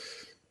 but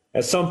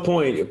at some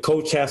point, a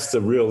coach has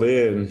to reel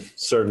in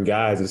certain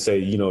guys and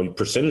say,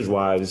 percentage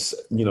wise,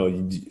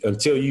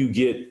 until you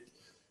get,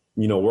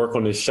 work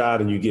on this shot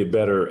and you get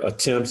better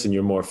attempts and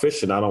you're more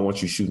efficient, I don't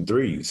want you shooting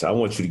threes. I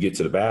want you to get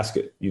to the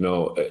basket.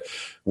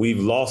 We've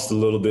lost a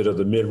little bit of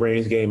the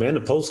mid-range game and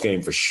the post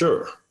game for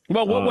sure.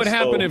 Well, what would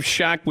happen if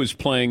Shaq was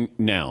playing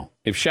now?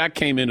 If Shaq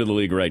came into the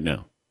league right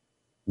now?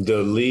 The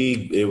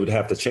league, it would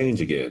have to change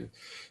again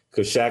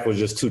because Shaq was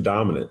just too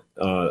dominant.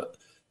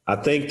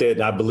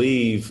 I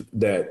believe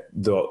that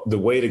the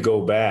way to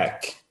go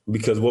back,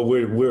 because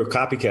we're a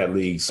copycat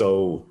league.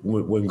 So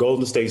when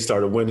Golden State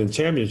started winning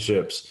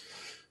championships,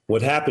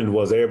 what happened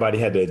was everybody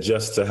had to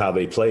adjust to how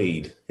they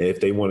played if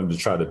they wanted to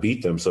try to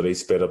beat them. So they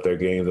sped up their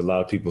games. A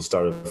lot of people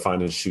started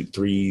finding shoot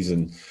threes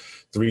and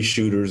 3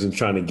 shooters and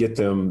trying to get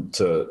them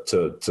to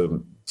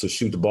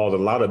shoot the ball. A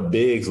lot of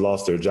bigs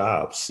lost their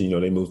jobs.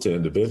 They moved to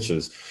the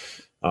benches.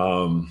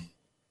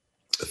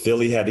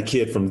 Philly had the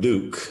kid from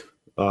Duke.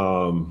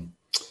 Elton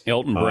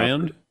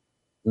Brand?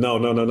 No.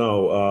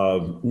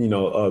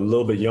 A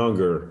little bit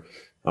younger,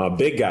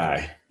 big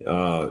guy.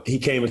 He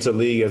came into the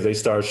league as they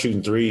started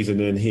shooting threes, and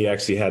then he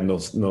actually had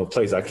no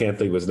place. I can't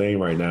think of his name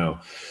right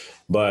now.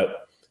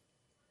 But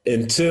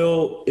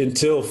until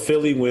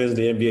Philly wins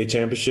the NBA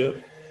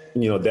championship,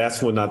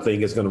 that's when I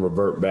think it's going to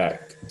revert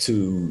back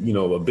to,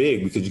 a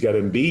big, because you got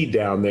Embiid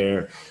down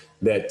there.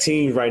 That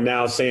team right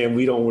now saying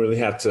we don't really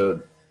have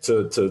to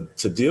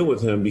deal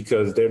with him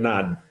because they're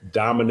not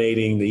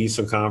dominating the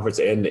Eastern Conference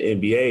and the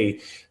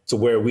NBA to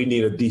where we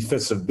need a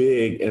defensive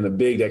big and a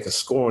big that can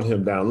score on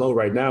him down low.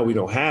 Right now, we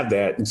don't have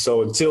that. And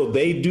so until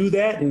they do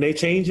that and they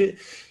change it,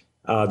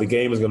 the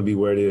game is going to be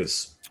where it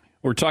is.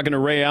 We're talking to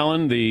Ray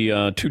Allen, the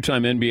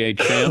 2-time NBA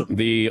champ,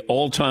 the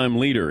all-time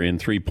leader in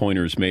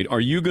 3-pointers made.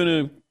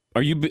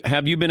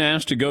 Have you been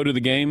asked to go to the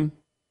game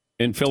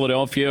in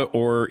Philadelphia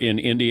or in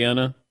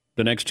Indiana,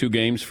 the next 2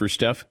 games for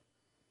Steph?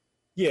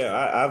 Yeah,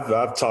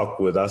 I spoke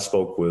with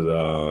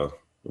the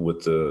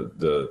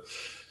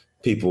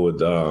people with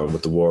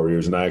the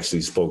Warriors, and I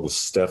actually spoke with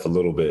Steph a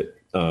little bit,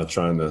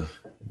 trying to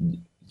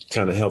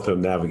kind of help him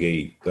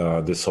navigate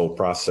this whole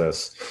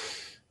process.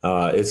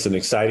 It's an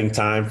exciting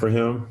time for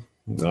him,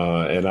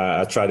 and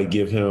I try to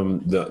give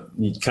him the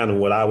kind of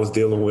what I was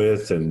dealing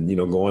with, and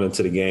going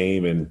into the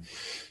game and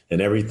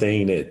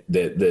everything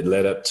that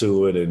led up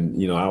to it,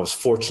 and I was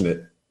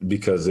fortunate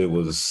because it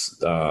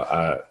was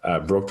I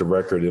broke the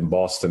record in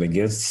Boston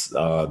against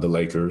the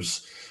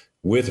Lakers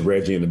with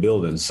Reggie in the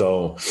building.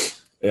 So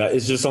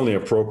it's just only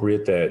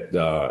appropriate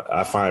that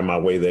I find my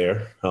way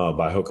there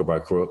by hook or by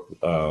crook.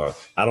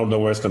 I don't know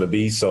where it's going to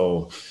be,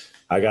 so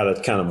I got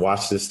to kind of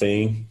watch this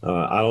thing.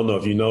 I don't know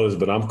if you noticed,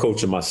 but I'm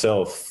coaching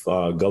myself,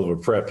 Gulliver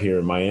Prep here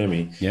in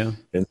Miami. Yeah.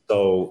 And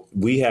so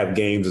we have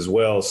games as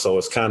well. So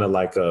it's kind of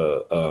like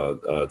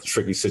a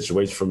tricky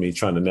situation for me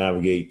trying to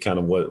navigate kind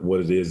of what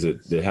it is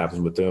that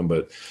happens with them.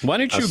 But why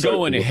don't you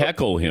go and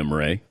heckle him,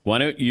 Ray? Why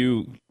don't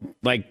you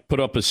put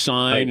up a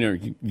sign or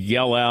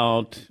yell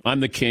out,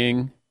 "I'm the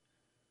king"?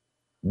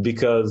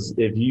 Because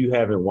if you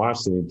haven't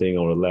watched anything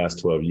over the last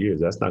 12 years,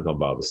 that's not going to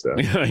bother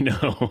Steph. I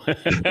know.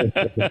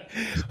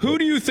 Who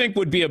do you think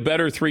would be a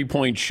better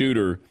 3-point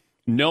shooter,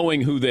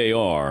 knowing who they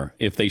are,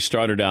 if they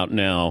started out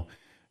now,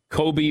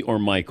 Kobe or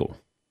Michael?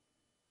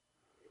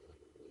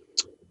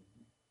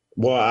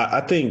 Well, I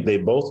think they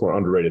both were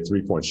underrated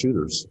 3-point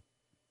shooters.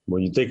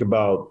 When you think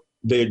about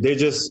they're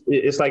just,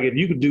 it's like if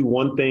you could do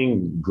one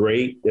thing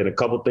great and a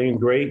couple things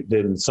great,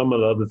 then some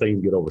of the other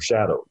things get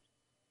overshadowed.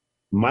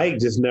 Mike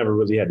just never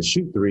really had to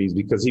shoot threes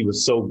because he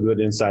was so good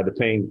inside the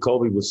paint.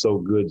 Kobe was so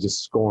good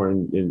just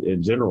scoring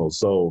in general.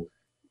 So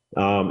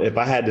if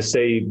I had to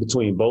say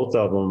between both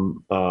of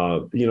them,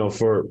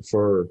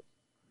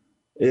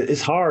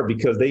 it's hard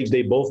because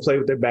they both play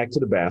with their back to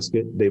the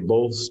basket. They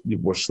both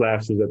were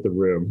slashers at the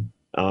rim.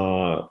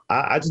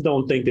 I just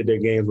don't think that their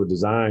games were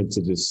designed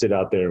to just sit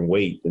out there and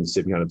wait and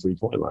sit behind a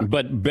 3-point line.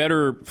 But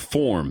better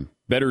form,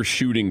 better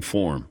shooting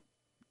form.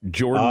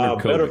 Jordan or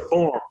Kobe? Better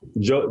form.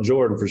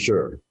 Jordan for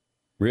sure.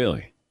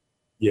 Really?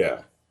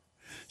 Yeah.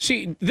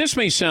 See, this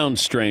may sound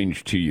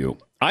strange to you.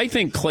 I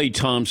think Klay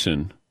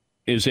Thompson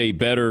is a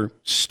better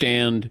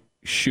stand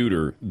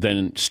shooter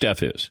than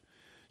Steph is.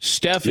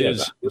 Steph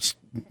is,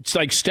 it's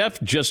like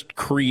Steph just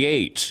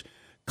creates.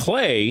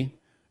 Klay,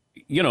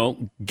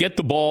 get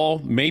the ball,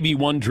 maybe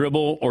one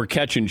dribble or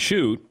catch and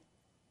shoot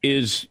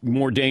is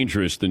more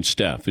dangerous than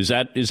Steph. Is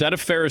that a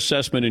fair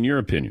assessment in your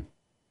opinion?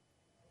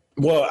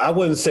 Well, I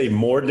wouldn't say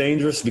more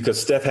dangerous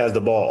because Steph has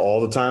the ball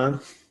all the time.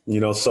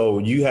 So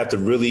you have to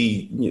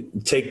really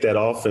take that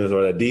offense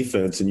or that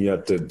defense and you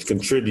have to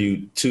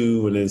contribute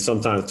 2 and then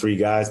sometimes 3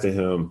 guys to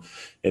him.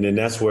 And then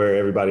that's where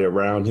everybody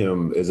around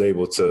him is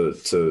able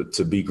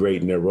to be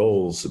great in their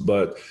roles.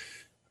 But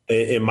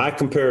in my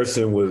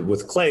comparison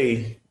with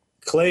Klay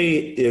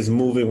is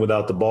moving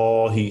without the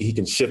ball. He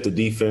can shift the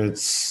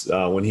defense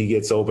when he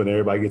gets open,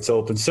 everybody gets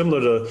open,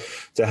 similar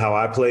to how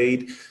I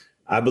played.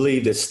 I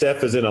believe that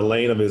Steph is in a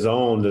lane of his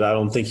own that I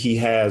don't think he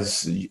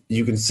has.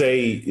 You can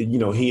say,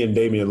 he and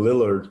Damian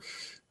Lillard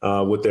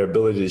with their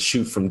ability to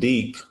shoot from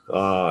deep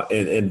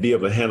and be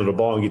able to handle the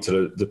ball and get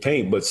to the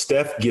paint. But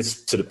Steph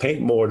gets to the paint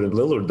more than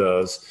Lillard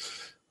does.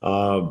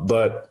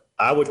 But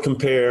I would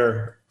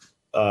compare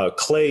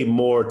Klay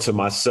more to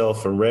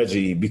myself and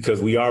Reggie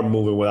because we are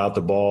moving without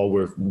the ball.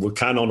 We're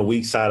kind of on the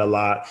weak side a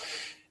lot.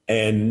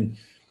 And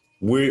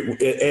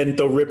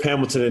throw Rip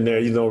Hamilton in there,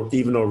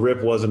 even though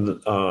Rip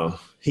wasn't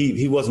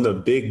he wasn't a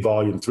big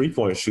volume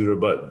 3-point shooter,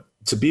 but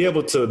to be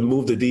able to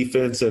move the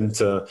defense and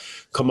to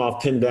come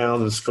off pin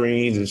downs and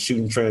screens and shoot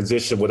in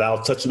transition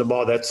without touching the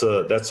ball, that's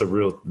a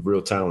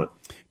real talent.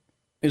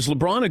 Is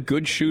LeBron a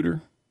good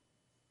shooter?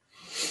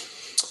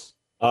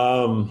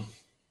 I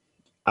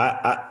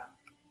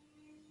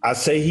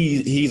say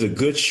he's a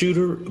good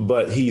shooter,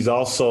 but he's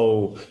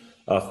also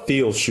a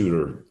field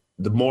shooter.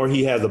 The more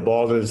he has the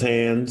ball in his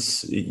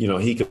hands,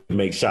 he can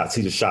make shots.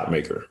 He's a shot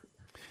maker.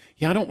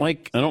 Yeah, I don't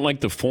like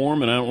the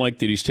form, and I don't like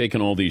that he's taken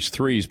all these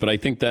threes, but I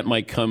think that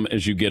might come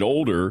as you get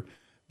older,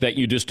 that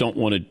you just don't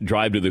want to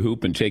drive to the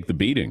hoop and take the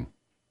beating.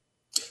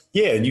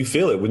 Yeah, and you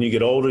feel it. When you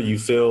get older, you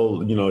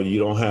feel, you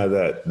don't have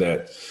that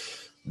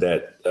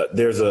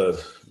there's a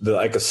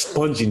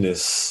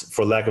sponginess,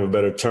 for lack of a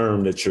better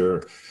term, that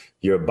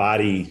your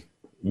body,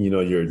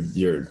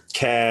 your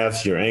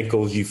calves, your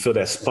ankles, you feel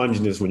that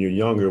sponginess when you're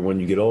younger.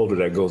 When you get older,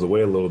 that goes away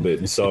a little bit.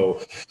 And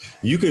so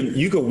you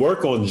can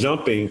work on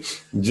jumping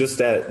just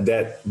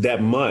that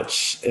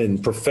much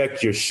and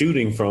perfect your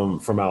shooting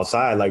from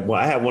outside. Like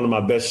I had one of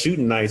my best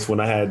shooting nights when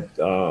I had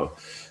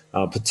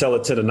patella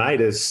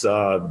tendonitis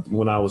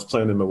when I was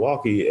playing in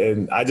Milwaukee,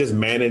 and I just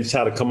managed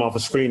how to come off a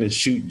screen and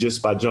shoot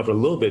just by jumping a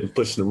little bit and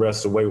pushing the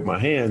rest away with my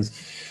hands.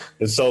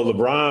 And so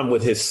LeBron,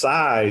 with his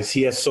size,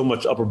 he has so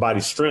much upper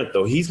body strength,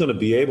 though. He's going to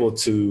be able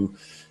to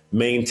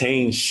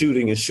maintain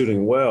shooting and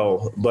shooting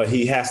well, but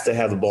he has to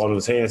have the ball in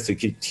his hands to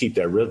keep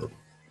that rhythm.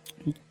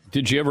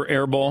 Did you ever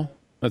airball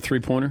a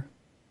 3-pointer?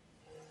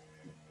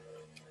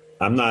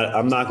 I'm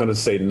not going to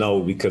say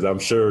no because I'm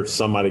sure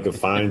somebody could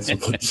find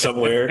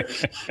somewhere.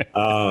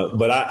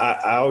 But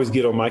I always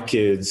get on my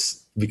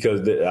kids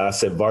because I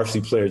said, varsity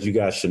players, you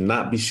guys should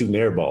not be shooting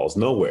air balls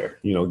nowhere.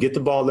 Get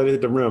the ball, let it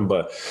hit the rim,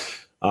 but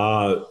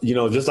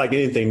just like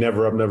anything,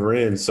 never up, never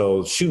in.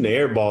 So shooting the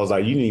air balls,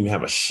 like you didn't even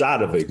have a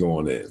shot of it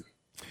going in.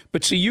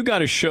 But see, you got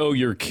to show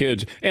your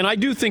kids, and I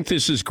do think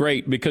this is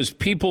great because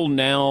people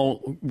now,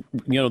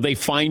 they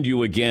find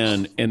you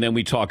again, and then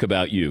we talk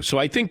about you. So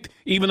I think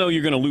even though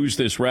you're going to lose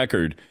this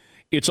record,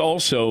 it's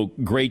also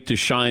great to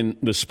shine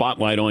the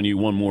spotlight on you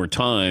one more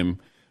time,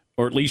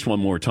 or at least one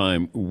more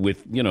time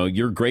with,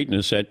 your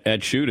greatness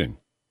at shooting.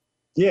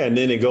 Yeah, and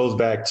then it goes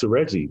back to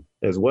Reggie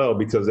as well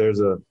because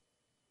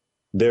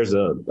there's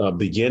a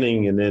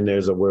beginning and then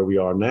there's a where we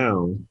are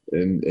now.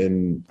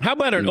 And how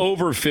about an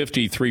over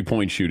 50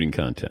 3-point shooting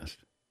contest?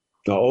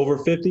 Over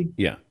 50?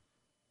 Yeah.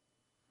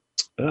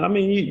 I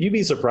mean, you'd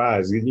be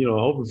surprised.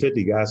 Over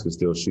 50 guys can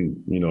still shoot.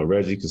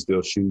 Reggie can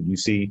still shoot. You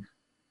see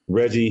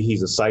Reggie,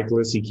 he's a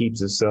cyclist. He keeps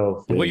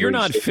himself. Well, you're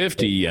not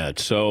 50 yet,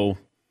 so.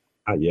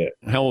 Not yet.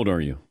 How old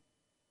are you?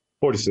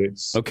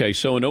 46. Okay,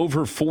 so an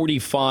over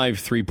 45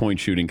 3-point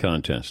shooting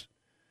contest.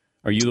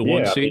 Are you the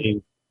one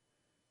seed?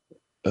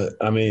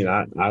 I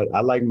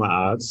like my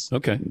odds.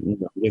 Okay.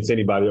 Against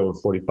anybody over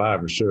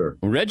 45 for sure.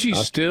 Well, Reggie's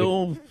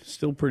still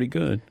pretty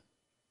good.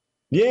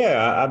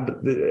 Yeah,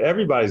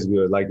 everybody's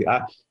good. Like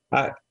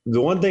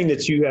the one thing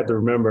that you have to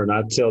remember, and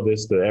I tell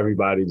this to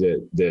everybody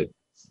that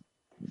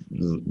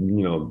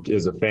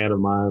is a fan of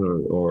mine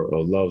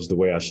or loves the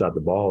way I shot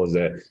the ball, is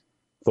that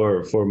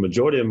for a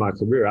majority of my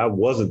career, I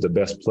wasn't the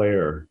best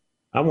player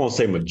I won't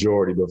say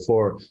majority, but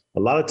for a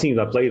lot of teams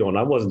I played on,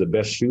 I wasn't the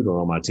best shooter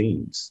on my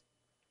teams.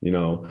 You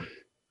know,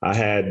 I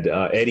had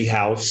Eddie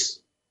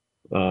House,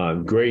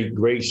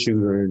 great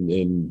shooter,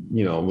 and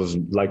you know, was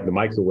like the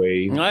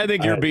microwave. I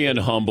think you're being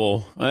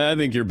humble.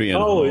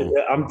 Humble.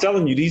 I'm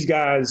telling you, these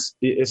guys,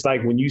 it's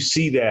like when you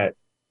see that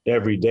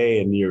every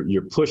day and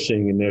you're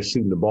pushing and they're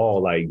shooting the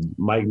ball, like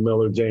Mike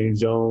Miller, James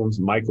Jones,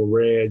 Michael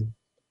Redd,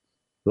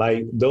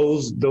 like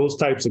those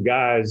types of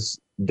guys,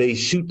 they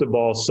shoot the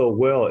ball so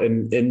well.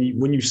 And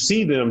when you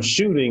see them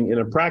shooting in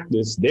a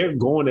practice, they're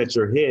going at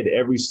your head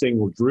every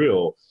single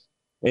drill.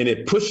 And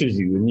it pushes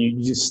you, and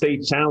you just stay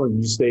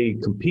challenged, you stay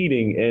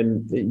competing.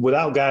 And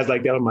without guys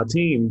like that on my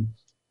team,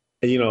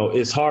 you know,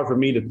 it's hard for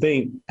me to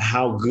think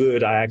how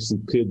good I actually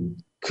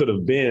could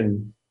have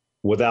been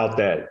without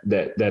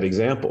that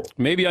example.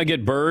 Maybe I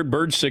get Bird.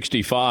 Bird's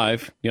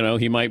 65. You know,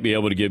 he might be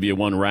able to give you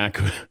one rack.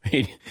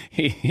 He'd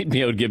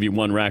be able to give you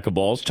one rack of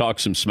balls, talk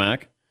some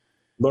smack.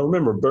 But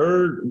remember,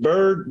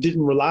 Bird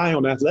didn't rely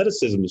on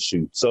athleticism to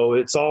shoot, so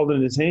it's all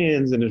in his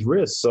hands and his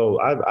wrists. So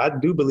I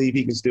do believe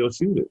he can still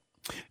shoot it.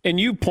 And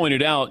you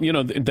pointed out, you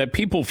know, that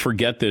people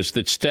forget this,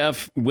 that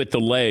Steph with the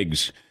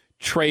legs,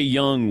 Trae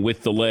Young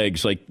with the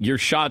legs, like your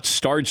shot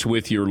starts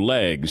with your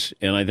legs.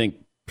 And I think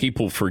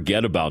people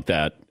forget about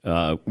that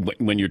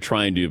when you're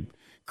trying to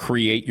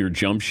create your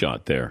jump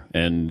shot there.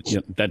 And you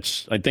know,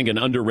 that's, I think, an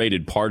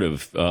underrated part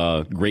of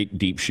great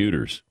deep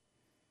shooters.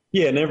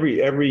 Yeah, and every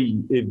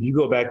if you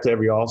go back to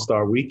every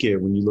All-Star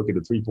weekend, when you look at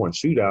the three-point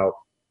shootout,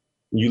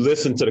 you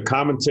listen to the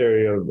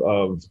commentary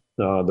of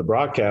the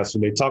broadcast,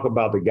 and they talk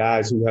about the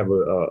guys who have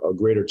a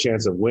greater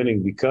chance of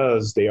winning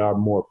because they are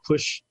more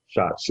push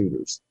shot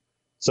shooters.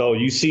 So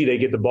you see they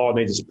get the ball and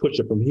they just push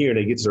it from here, and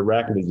they get to the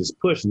rack and they just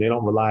push, and they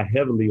don't rely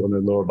heavily on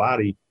their lower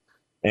body.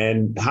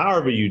 And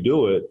however you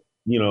do it,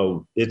 you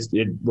know,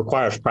 it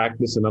requires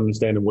practice and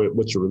understanding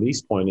what your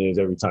release point is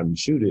every time you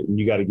shoot it. And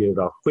you got to get it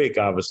off quick,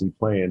 obviously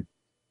playing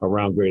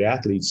around great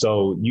athletes.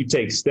 So you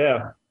take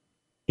Steph.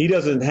 He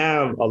doesn't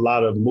have a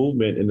lot of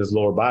movement in his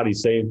lower body.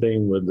 Same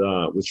thing with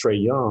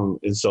Trae Young,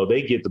 and so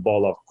they get the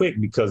ball off quick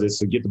because it's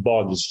to get the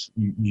ball,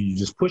 you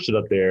just push it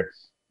up there,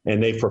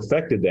 and they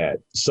perfected that.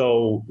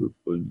 So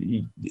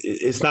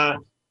it's not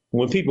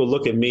when people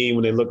look at me,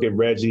 when they look at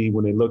Reggie,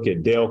 when they look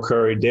at Dale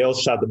Curry. Dale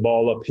shot the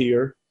ball up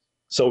here.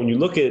 So when you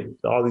look at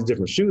all these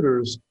different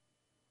shooters,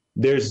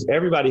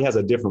 everybody has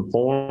a different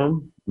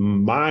form.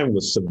 Mine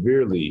was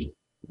severely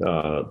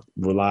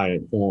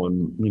reliant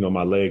on, you know,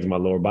 my legs, my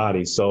lower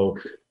body. So,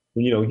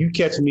 you know, you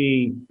catch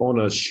me on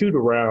a shoot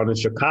around in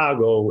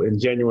Chicago in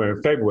January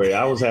and February,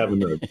 I was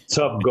having a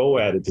tough go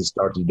at it to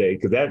start the day,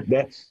 because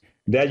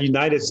that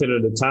United Center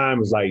at the time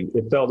was like,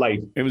 it felt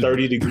like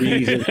 30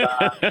 degrees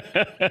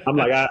inside. I'm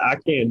like, I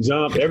can't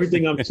jump.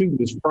 Everything I'm shooting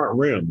is front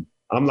rim.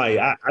 I'm like,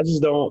 I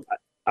just don't.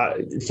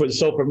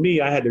 So for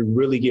me, I had to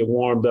really get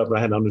warmed up, and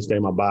I had to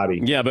understand my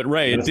body. Yeah, but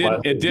Ray,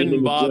 it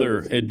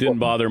didn't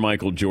bother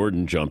Michael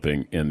Jordan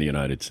jumping in the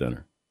United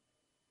Center.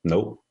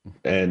 Nope,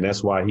 and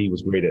that's why he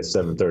was great at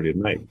 7:30 at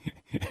night.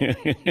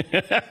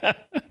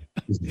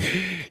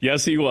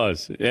 Yes, he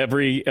was.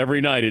 Every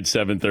night at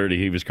 7:30,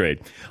 he was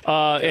great.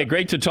 Hey,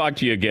 great to talk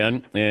to you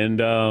again, and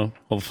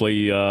hopefully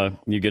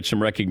you get some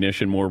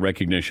more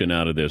recognition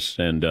out of this.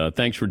 And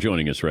thanks for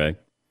joining us, Ray.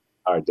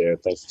 All right,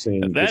 Dad. Thanks for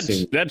seeing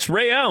me. That's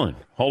Ray Allen,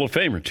 Hall of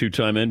Famer,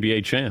 two-time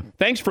NBA champ.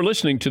 Thanks for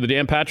listening to the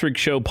Dan Patrick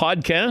Show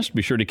podcast.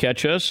 Be sure to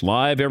catch us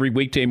live every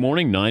weekday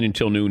morning, 9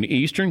 until noon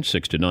Eastern,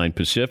 6 to 9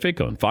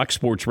 Pacific on Fox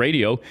Sports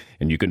Radio.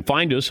 And you can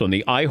find us on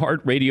the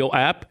iHeartRadio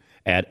app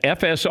at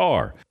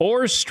FSR,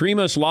 or stream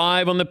us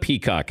live on the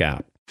Peacock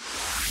app.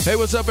 Hey,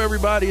 what's up,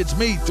 everybody? It's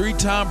me,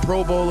 three-time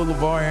Pro Bowler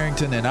LeVar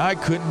Arrington, and I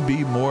couldn't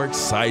be more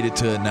excited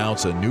to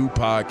announce a new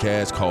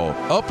podcast called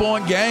Up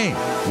On Game.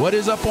 What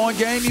is Up On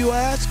Game, you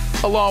ask?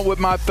 Along with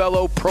my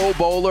fellow Pro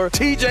Bowler,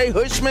 TJ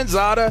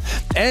Hushmanzada,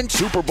 and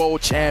Super Bowl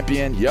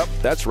champion, yep,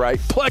 that's right,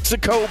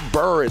 Plexico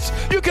Burress.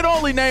 You can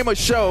only name a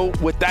show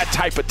with that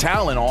type of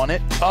talent on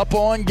it. Up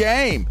On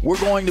Game. We're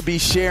going to be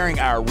sharing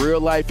our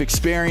real-life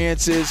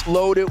experiences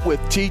loaded with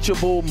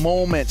teachable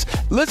moments.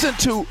 Listen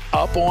to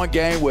Up On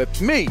Game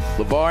with me,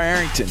 LeVar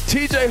Arrington,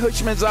 TJ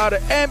Hushmanzada,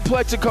 and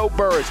Plexico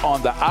Burress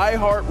on the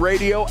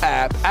iHeartRadio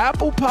app,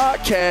 Apple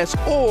Podcasts,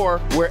 or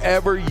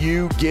wherever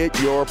you get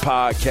your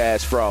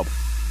podcasts from.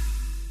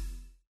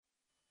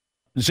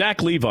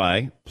 Zach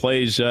Levi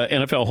plays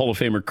NFL Hall of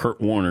Famer Kurt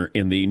Warner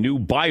in the new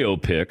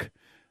biopic,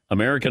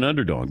 American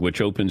Underdog,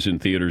 which opens in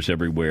theaters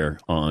everywhere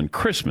on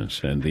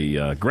Christmas. And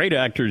the great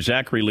actor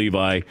Zachary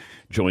Levi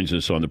joins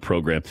us on the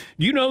program.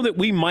 Do you know that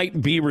we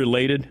might be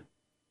related?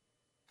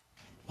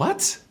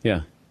 What?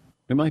 Yeah,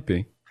 it might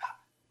be.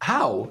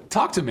 How?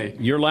 Talk to me.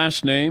 Your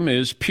last name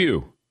is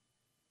Pugh.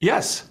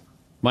 Yes.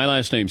 My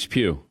last name's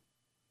Pugh.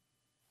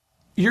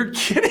 You're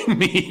kidding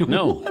me.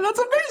 No. That's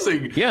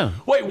amazing. Yeah.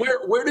 Wait,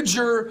 where did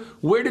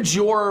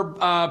your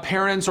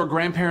parents or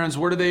grandparents,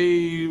 where do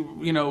they,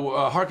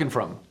 hearken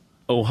from?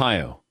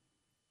 Ohio.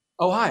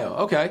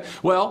 Okay.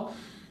 Well,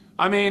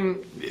 I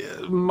mean,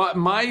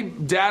 my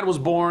dad was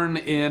born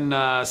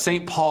in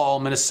St. Paul,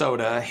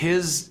 Minnesota.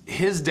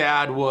 His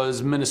dad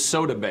was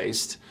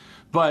Minnesota-based,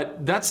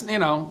 but that's,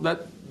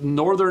 that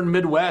northern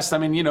Midwest. I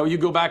mean, you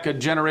go back a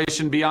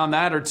generation beyond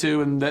that or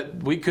two, and that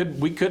we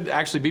could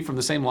actually be from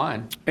the same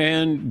line.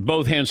 And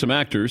both handsome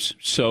actors,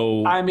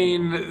 so... I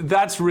mean,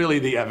 that's really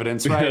the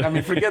evidence, right? I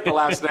mean, forget the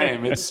last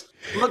name.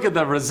 Look at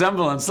the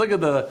resemblance. Look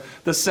at the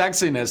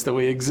sexiness that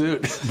we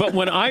exude. But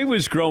when I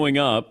was growing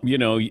up,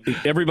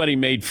 everybody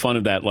made fun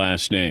of that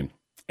last name.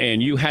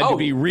 And you had to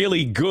be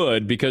really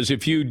good, because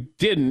if you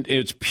didn't,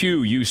 it's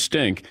Pugh, you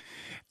stink.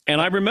 And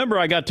I remember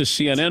I got to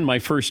CNN, my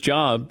first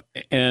job,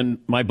 and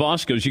my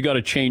boss goes, you got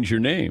to change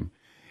your name.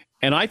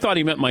 And I thought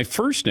he meant my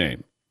first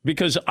name,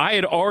 because I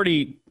had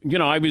already,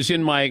 I was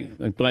in my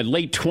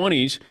late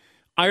 20s.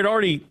 I had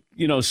already,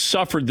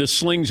 suffered the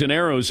slings and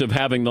arrows of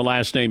having the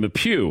last name of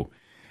Pugh.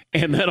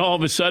 And then all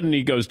of a sudden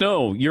he goes,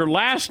 no, your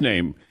last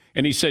name.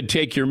 And he said,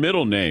 take your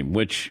middle name,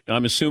 which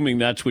I'm assuming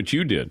that's what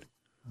you did.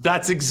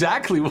 That's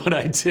exactly what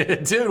I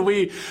did, dude.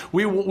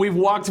 We've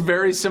walked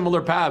very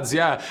similar paths.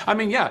 Yeah. I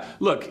mean, yeah,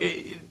 look,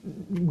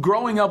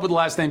 growing up with the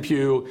last name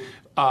Pugh,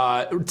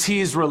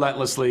 teased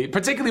relentlessly,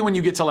 particularly when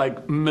you get to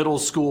like middle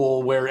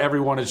school where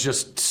everyone is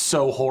just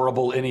so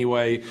horrible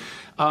anyway.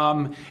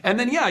 And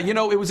then,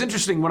 it was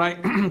interesting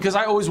when because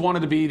I always wanted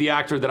to be the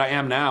actor that I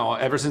am now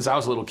ever since I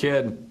was a little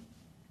kid.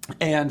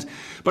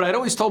 But I'd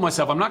always told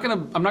myself, I'm not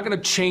gonna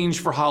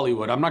change for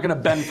Hollywood. I'm not gonna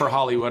bend for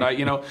Hollywood.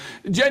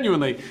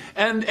 Genuinely.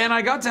 And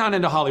I got down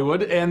into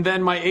Hollywood, and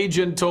then my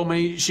agent told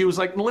me, she was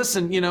like,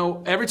 listen,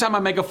 every time I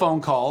make a phone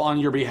call on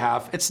your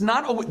behalf,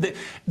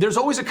 there's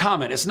always a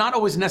comment. It's not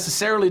always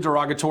necessarily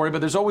derogatory,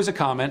 but there's always a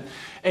comment.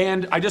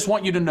 And I just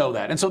want you to know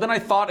that. And so then I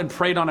thought and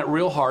prayed on it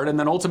real hard, and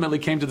then ultimately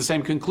came to the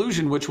same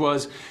conclusion, which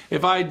was,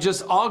 if I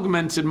just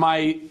augmented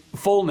my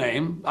full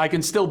name, I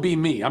can still be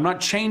me. I'm not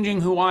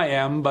changing who I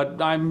am,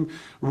 but I'm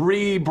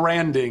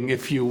rebranding,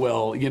 if you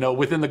will,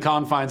 within the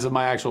confines of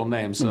my actual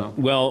name. So,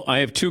 well, I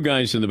have two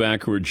guys in the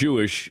back who are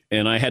Jewish,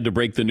 and I had to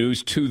break the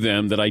news to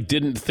them that I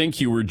didn't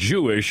think you were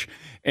Jewish.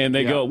 And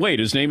they go, wait,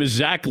 his name is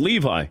Zach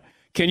Levi.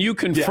 Can you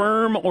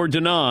confirm or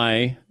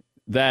deny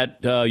that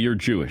you're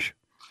Jewish?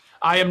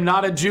 I am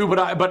not a Jew,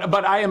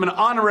 but I am an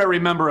honorary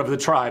member of the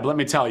tribe, let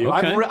me tell you.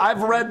 Okay.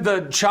 I've read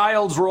the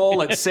child's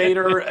role at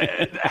Seder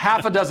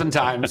half a dozen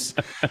times.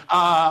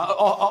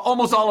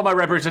 Almost all of my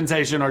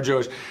representation are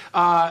Jewish.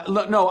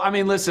 No, I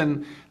mean,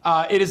 listen,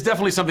 it is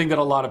definitely something that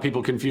a lot of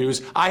people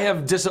confuse. I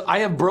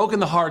have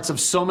broken the hearts of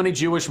so many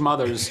Jewish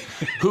mothers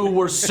who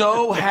were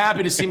so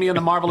happy to see me in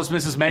The Marvelous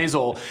Mrs.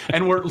 Maisel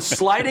and were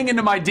sliding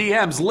into my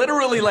DMs,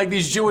 literally like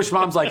these Jewish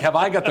moms, like, have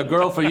I got the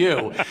girl for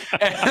you?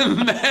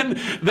 And then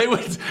they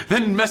would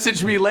then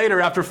message me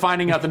later after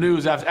finding out the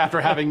news, after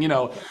having,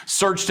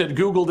 searched it,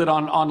 Googled it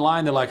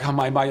online. They're like, oh,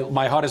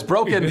 my heart is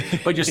broken,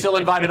 but you're still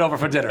invited over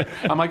for dinner.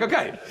 I'm like,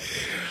 okay.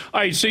 All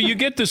right, so you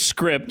get the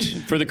script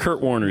for the Kurt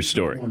Warner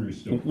story.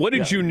 What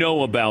did you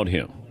know about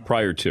him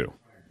prior to?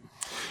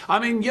 I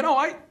mean,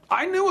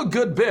 I knew a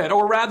good bit,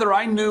 or rather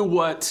I knew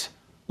what,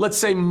 let's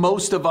say,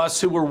 most of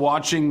us who were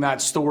watching that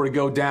story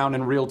go down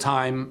in real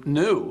time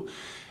knew.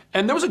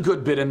 And there was a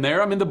good bit in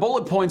there. I mean, the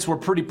bullet points were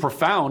pretty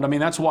profound. I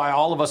mean, that's why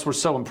all of us were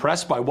so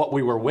impressed by what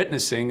we were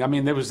witnessing. I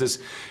mean, there was this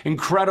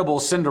incredible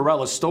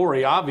Cinderella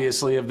story,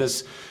 obviously, of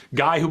this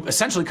guy who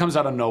essentially comes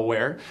out of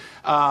nowhere,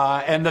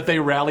 and that they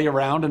rally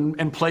around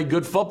and play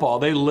good football.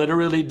 They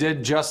literally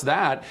did just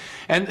that.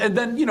 And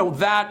then,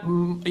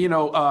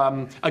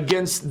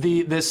 against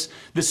this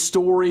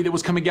story that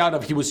was coming out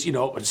of, he was,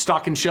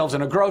 stocking shelves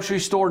in a grocery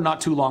store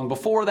not too long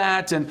before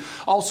that. And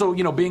also,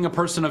 being a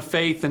person of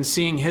faith and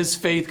seeing his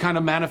faith kind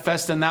of manifest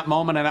in that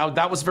moment. And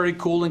that was very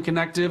cool and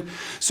connective.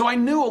 So I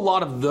knew a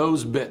lot of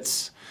those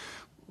bits.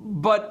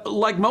 But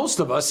like most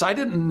of us, I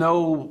didn't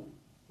know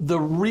the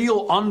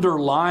real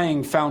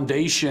underlying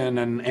foundation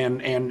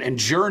and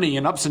journey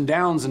and ups and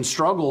downs and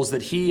struggles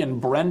that he and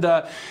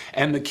Brenda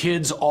and the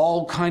kids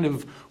all kind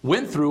of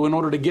went through in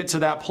order to get to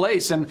that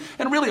place. And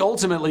really,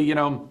 ultimately,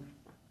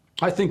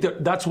 I think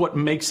that's what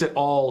makes it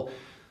all,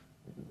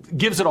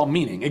 gives it all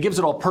meaning. It gives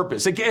it all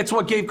purpose. It's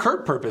what gave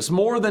Kurt purpose.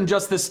 More than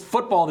just this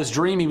football, this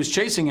dream he was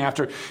chasing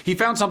after. He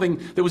found something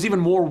that was even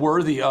more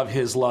worthy of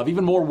his love,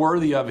 even more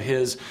worthy of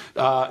his,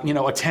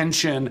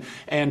 attention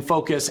and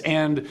focus.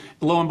 And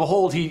lo and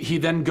behold, he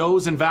then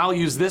goes and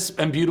values this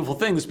beautiful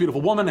thing, this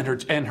beautiful woman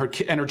and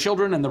her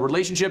children and the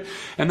relationship.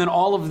 And then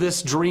all of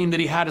this dream that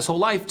he had his whole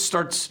life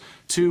starts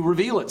to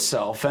reveal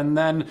itself. And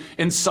then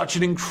in such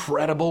an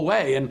incredible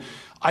way. And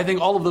I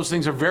think all of those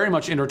things are very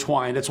much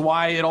intertwined. It's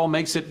why it all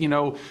makes it,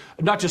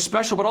 not just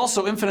special, but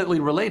also infinitely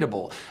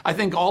relatable. I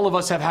think all of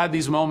us have had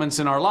these moments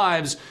in our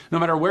lives, no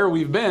matter where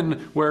we've been,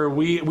 where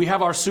we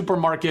have our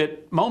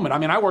supermarket moment. I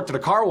mean, I worked at a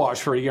car wash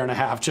for 1.5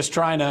 years, just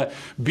trying to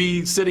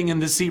be sitting in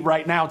this seat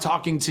right now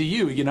talking to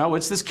you.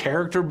 It's this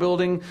character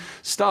building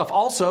stuff.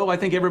 Also, I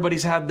think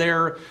everybody's had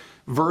their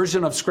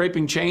version of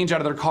scraping change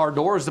out of their car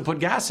doors to put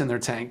gas in their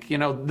tank.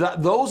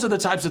 Those are the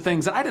types of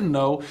things that I didn't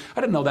know.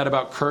 I didn't know that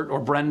about Kurt or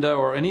Brenda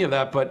or any of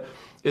that, but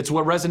it's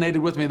what resonated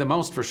with me the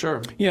most, for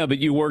sure. Yeah, but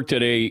you worked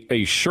at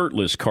a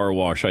shirtless car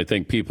wash. I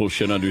think people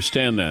should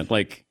understand that.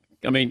 Like,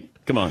 I mean,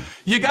 come on.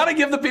 You got to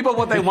give the people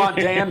what they want,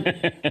 Dan.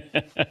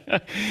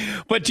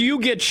 But do you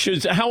get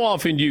how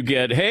often do you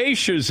get, hey,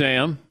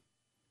 Shazam?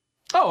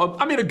 Oh,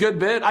 I mean, a good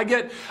bit. I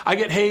get,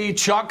 hey,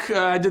 Chuck.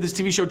 I did this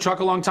TV show,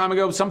 Chuck, a long time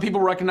ago. Some people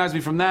recognize me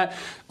from that.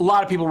 A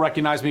lot of people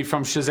recognize me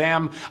from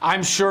Shazam.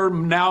 I'm sure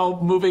now,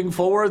 moving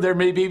forward, there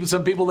may be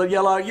some people that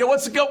yell out, yo,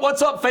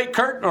 what's up, fake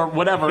Kurt? Or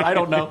whatever. I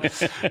don't know.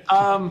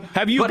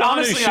 Have you gone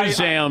as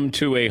Shazam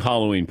to a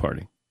Halloween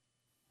party?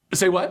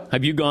 Say what?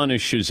 Have you gone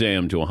as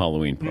Shazam to a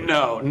Halloween party?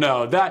 No.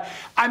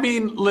 I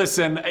mean,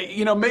 listen,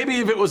 maybe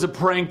if it was a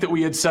prank that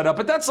we had set up,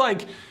 but that's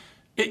like,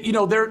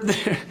 they're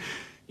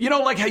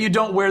like how you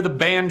don't wear the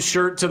band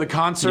shirt to the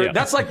concert? Yeah.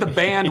 That's like the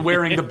band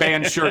wearing the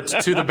band shirt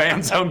to the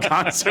band's own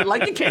concert.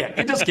 Like, you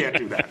just can't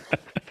do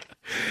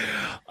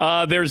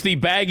that. There's the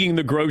bagging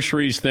the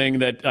groceries thing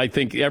that I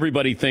think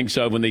everybody thinks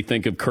of when they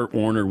think of Kurt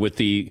Warner with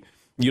the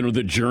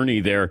journey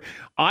there.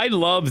 I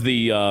love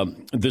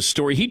the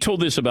story. He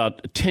told this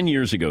about 10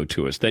 years ago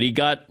to us, that he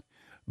got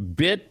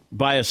bit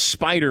by a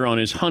spider on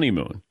his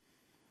honeymoon.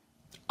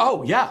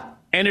 Oh, yeah.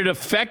 And it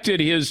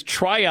affected his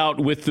tryout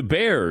with the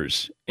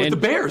Bears. The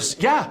Bears,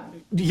 yeah.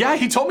 Yeah,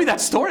 he told me that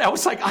story. I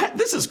was like,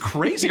 this is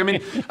crazy. I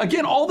mean,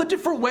 again, all the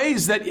different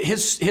ways that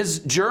his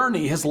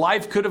journey, his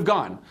life could have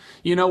gone.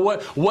 You know,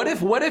 what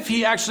if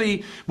he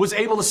actually was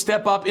able to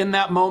step up in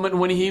that moment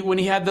when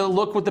he had the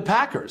look with the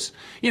Packers?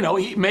 You know,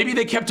 maybe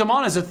they kept him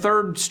on as a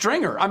third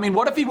stringer. I mean,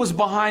 what if he was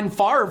behind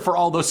Favre for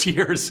all those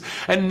years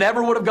and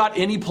never would have got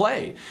any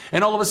play?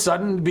 And all of a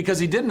sudden, because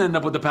he didn't end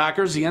up with the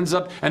Packers, he ends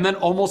up and then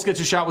almost gets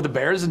a shot with the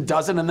Bears and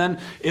doesn't, and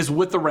then is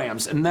with the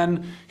Rams. And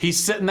then he's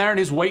sitting there and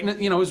he's waiting,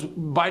 he's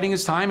biding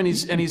his time and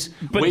he's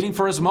waiting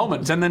for his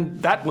moment. And then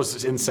that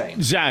was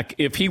insane. Zach,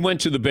 if he went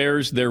to the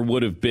Bears, there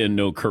would have been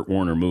no Kurt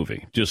Warner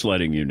movie. Just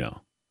letting you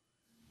know.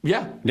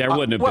 Yeah. There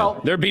wouldn't have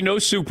been. There'd be no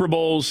Super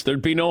Bowls.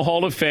 There'd be no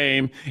Hall of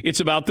Fame. It's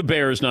about the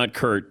Bears, not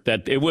Kurt.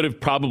 That it would have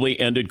probably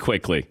ended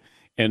quickly.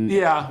 And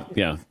yeah.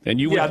 And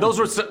you. Yeah, those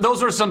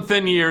were some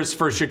thin years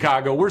for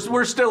Chicago.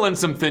 We're still in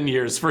some thin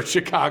years for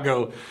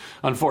Chicago,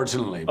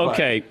 unfortunately.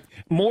 Okay.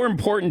 More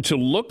important to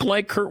look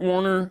like Kurt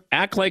Warner,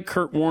 act like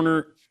Kurt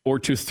Warner, or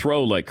to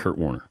throw like Kurt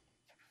Warner?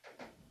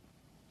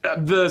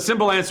 The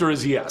simple answer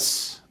is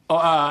yes.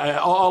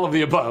 All of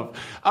the above.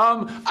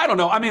 I don't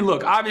know. I mean,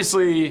 look,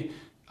 obviously,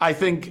 I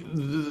think,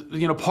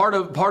 part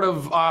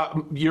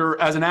of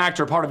your, as an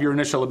actor, part of your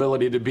initial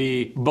ability to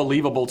be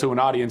believable to an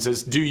audience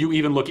is, do you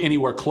even look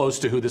anywhere close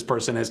to who this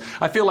person is?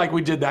 I feel like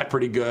we did that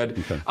pretty good.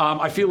 Okay.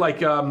 I feel like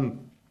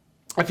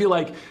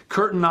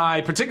Kurt and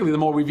I, particularly the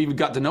more we've even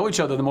got to know each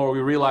other, the more we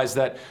realize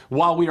that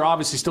while we are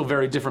obviously still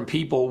very different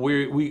people,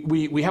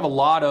 we have a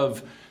lot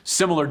of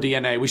similar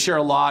DNA. We share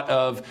a lot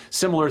of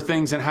similar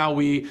things in how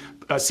we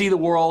see the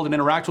world and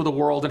interact with the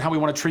world and how we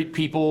want to treat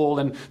people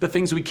and the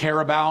things we care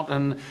about.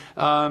 And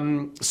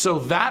so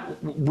that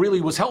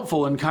really was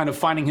helpful in kind of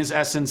finding his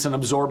essence and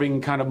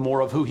absorbing kind of more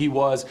of who he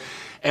was.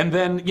 And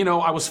then,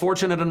 I was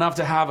fortunate enough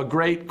to have a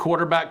great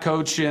quarterback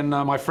coach in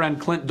my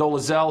friend Clint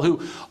Dolezal,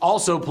 who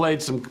also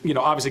played some,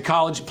 obviously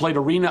college, played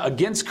arena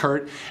against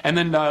Kurt, and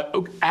then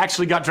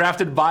actually got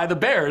drafted by the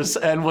Bears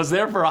and was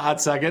there for a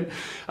hot second.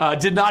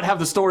 Did not have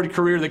the storied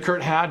career that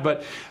Kurt had,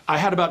 but I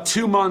had about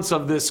 2 months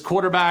of this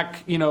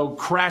quarterback,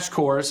 crash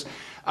course.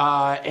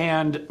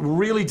 And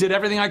really did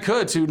everything I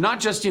could to not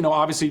just,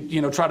 obviously,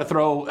 try to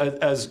throw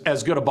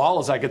as good a ball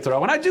as I could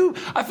throw. And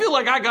I feel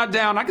like I got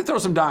down. I could throw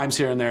some dimes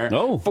here and there,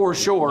 for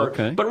sure.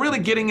 Okay. But really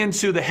getting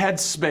into the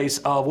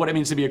headspace of what it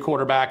means to be a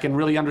quarterback and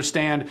really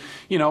understand,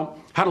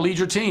 how to lead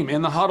your team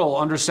in the huddle,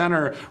 under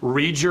center,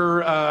 read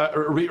your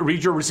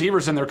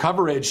receivers and their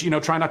coverage,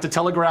 try not to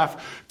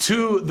telegraph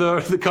to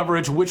the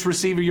coverage which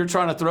receiver you're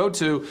trying to throw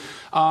to.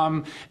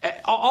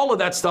 All of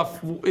that stuff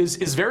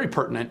is very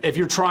pertinent if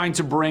you're trying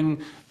to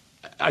bring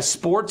a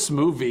sports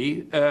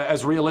movie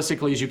as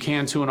realistically as you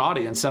can to an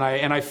audience. And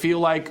I feel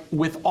like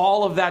with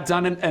all of that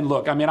done, and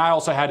look, I mean, I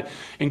also had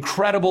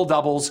incredible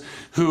doubles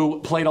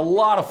who played a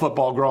lot of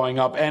football growing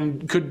up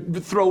and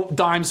could throw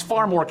dimes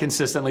far more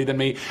consistently than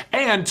me,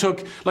 and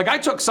I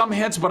took some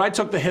hits, but I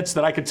took the hits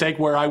that I could take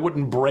where I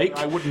wouldn't break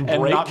and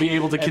not be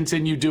able to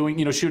continue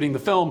doing, shooting the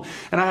film.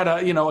 And I had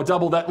a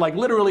double that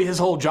literally his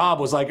whole job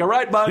was like, all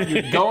right, bud,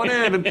 you're going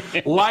in, and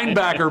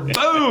linebacker,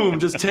 boom,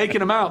 just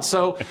taking him out.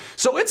 So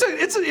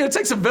it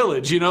takes a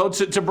village,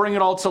 to bring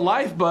it all to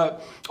life,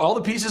 but all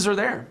the pieces are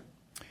there.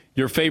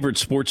 Your favorite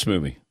sports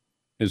movie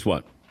is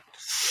what?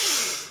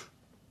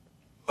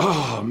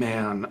 Oh,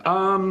 man.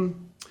 I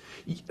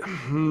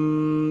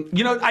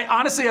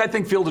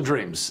think Field of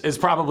Dreams is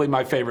probably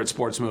my favorite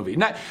sports movie.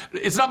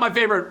 It's not my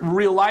favorite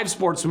real life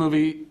sports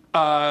movie,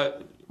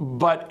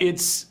 but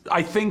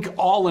I think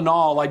all in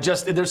all,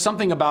 there's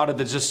something about it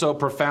that's just so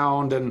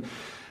profound, and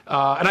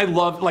I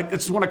love,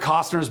 it's one of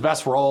Costner's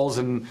best roles,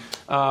 and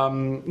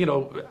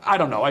I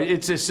don't know,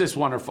 it's just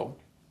wonderful.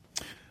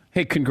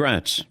 Hey,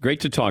 congrats! Great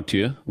to talk to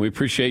you. We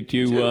appreciate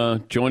you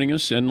joining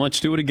us, and let's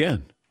do it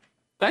again.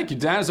 Thank you,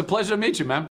 Dan. It's a pleasure to meet you, man.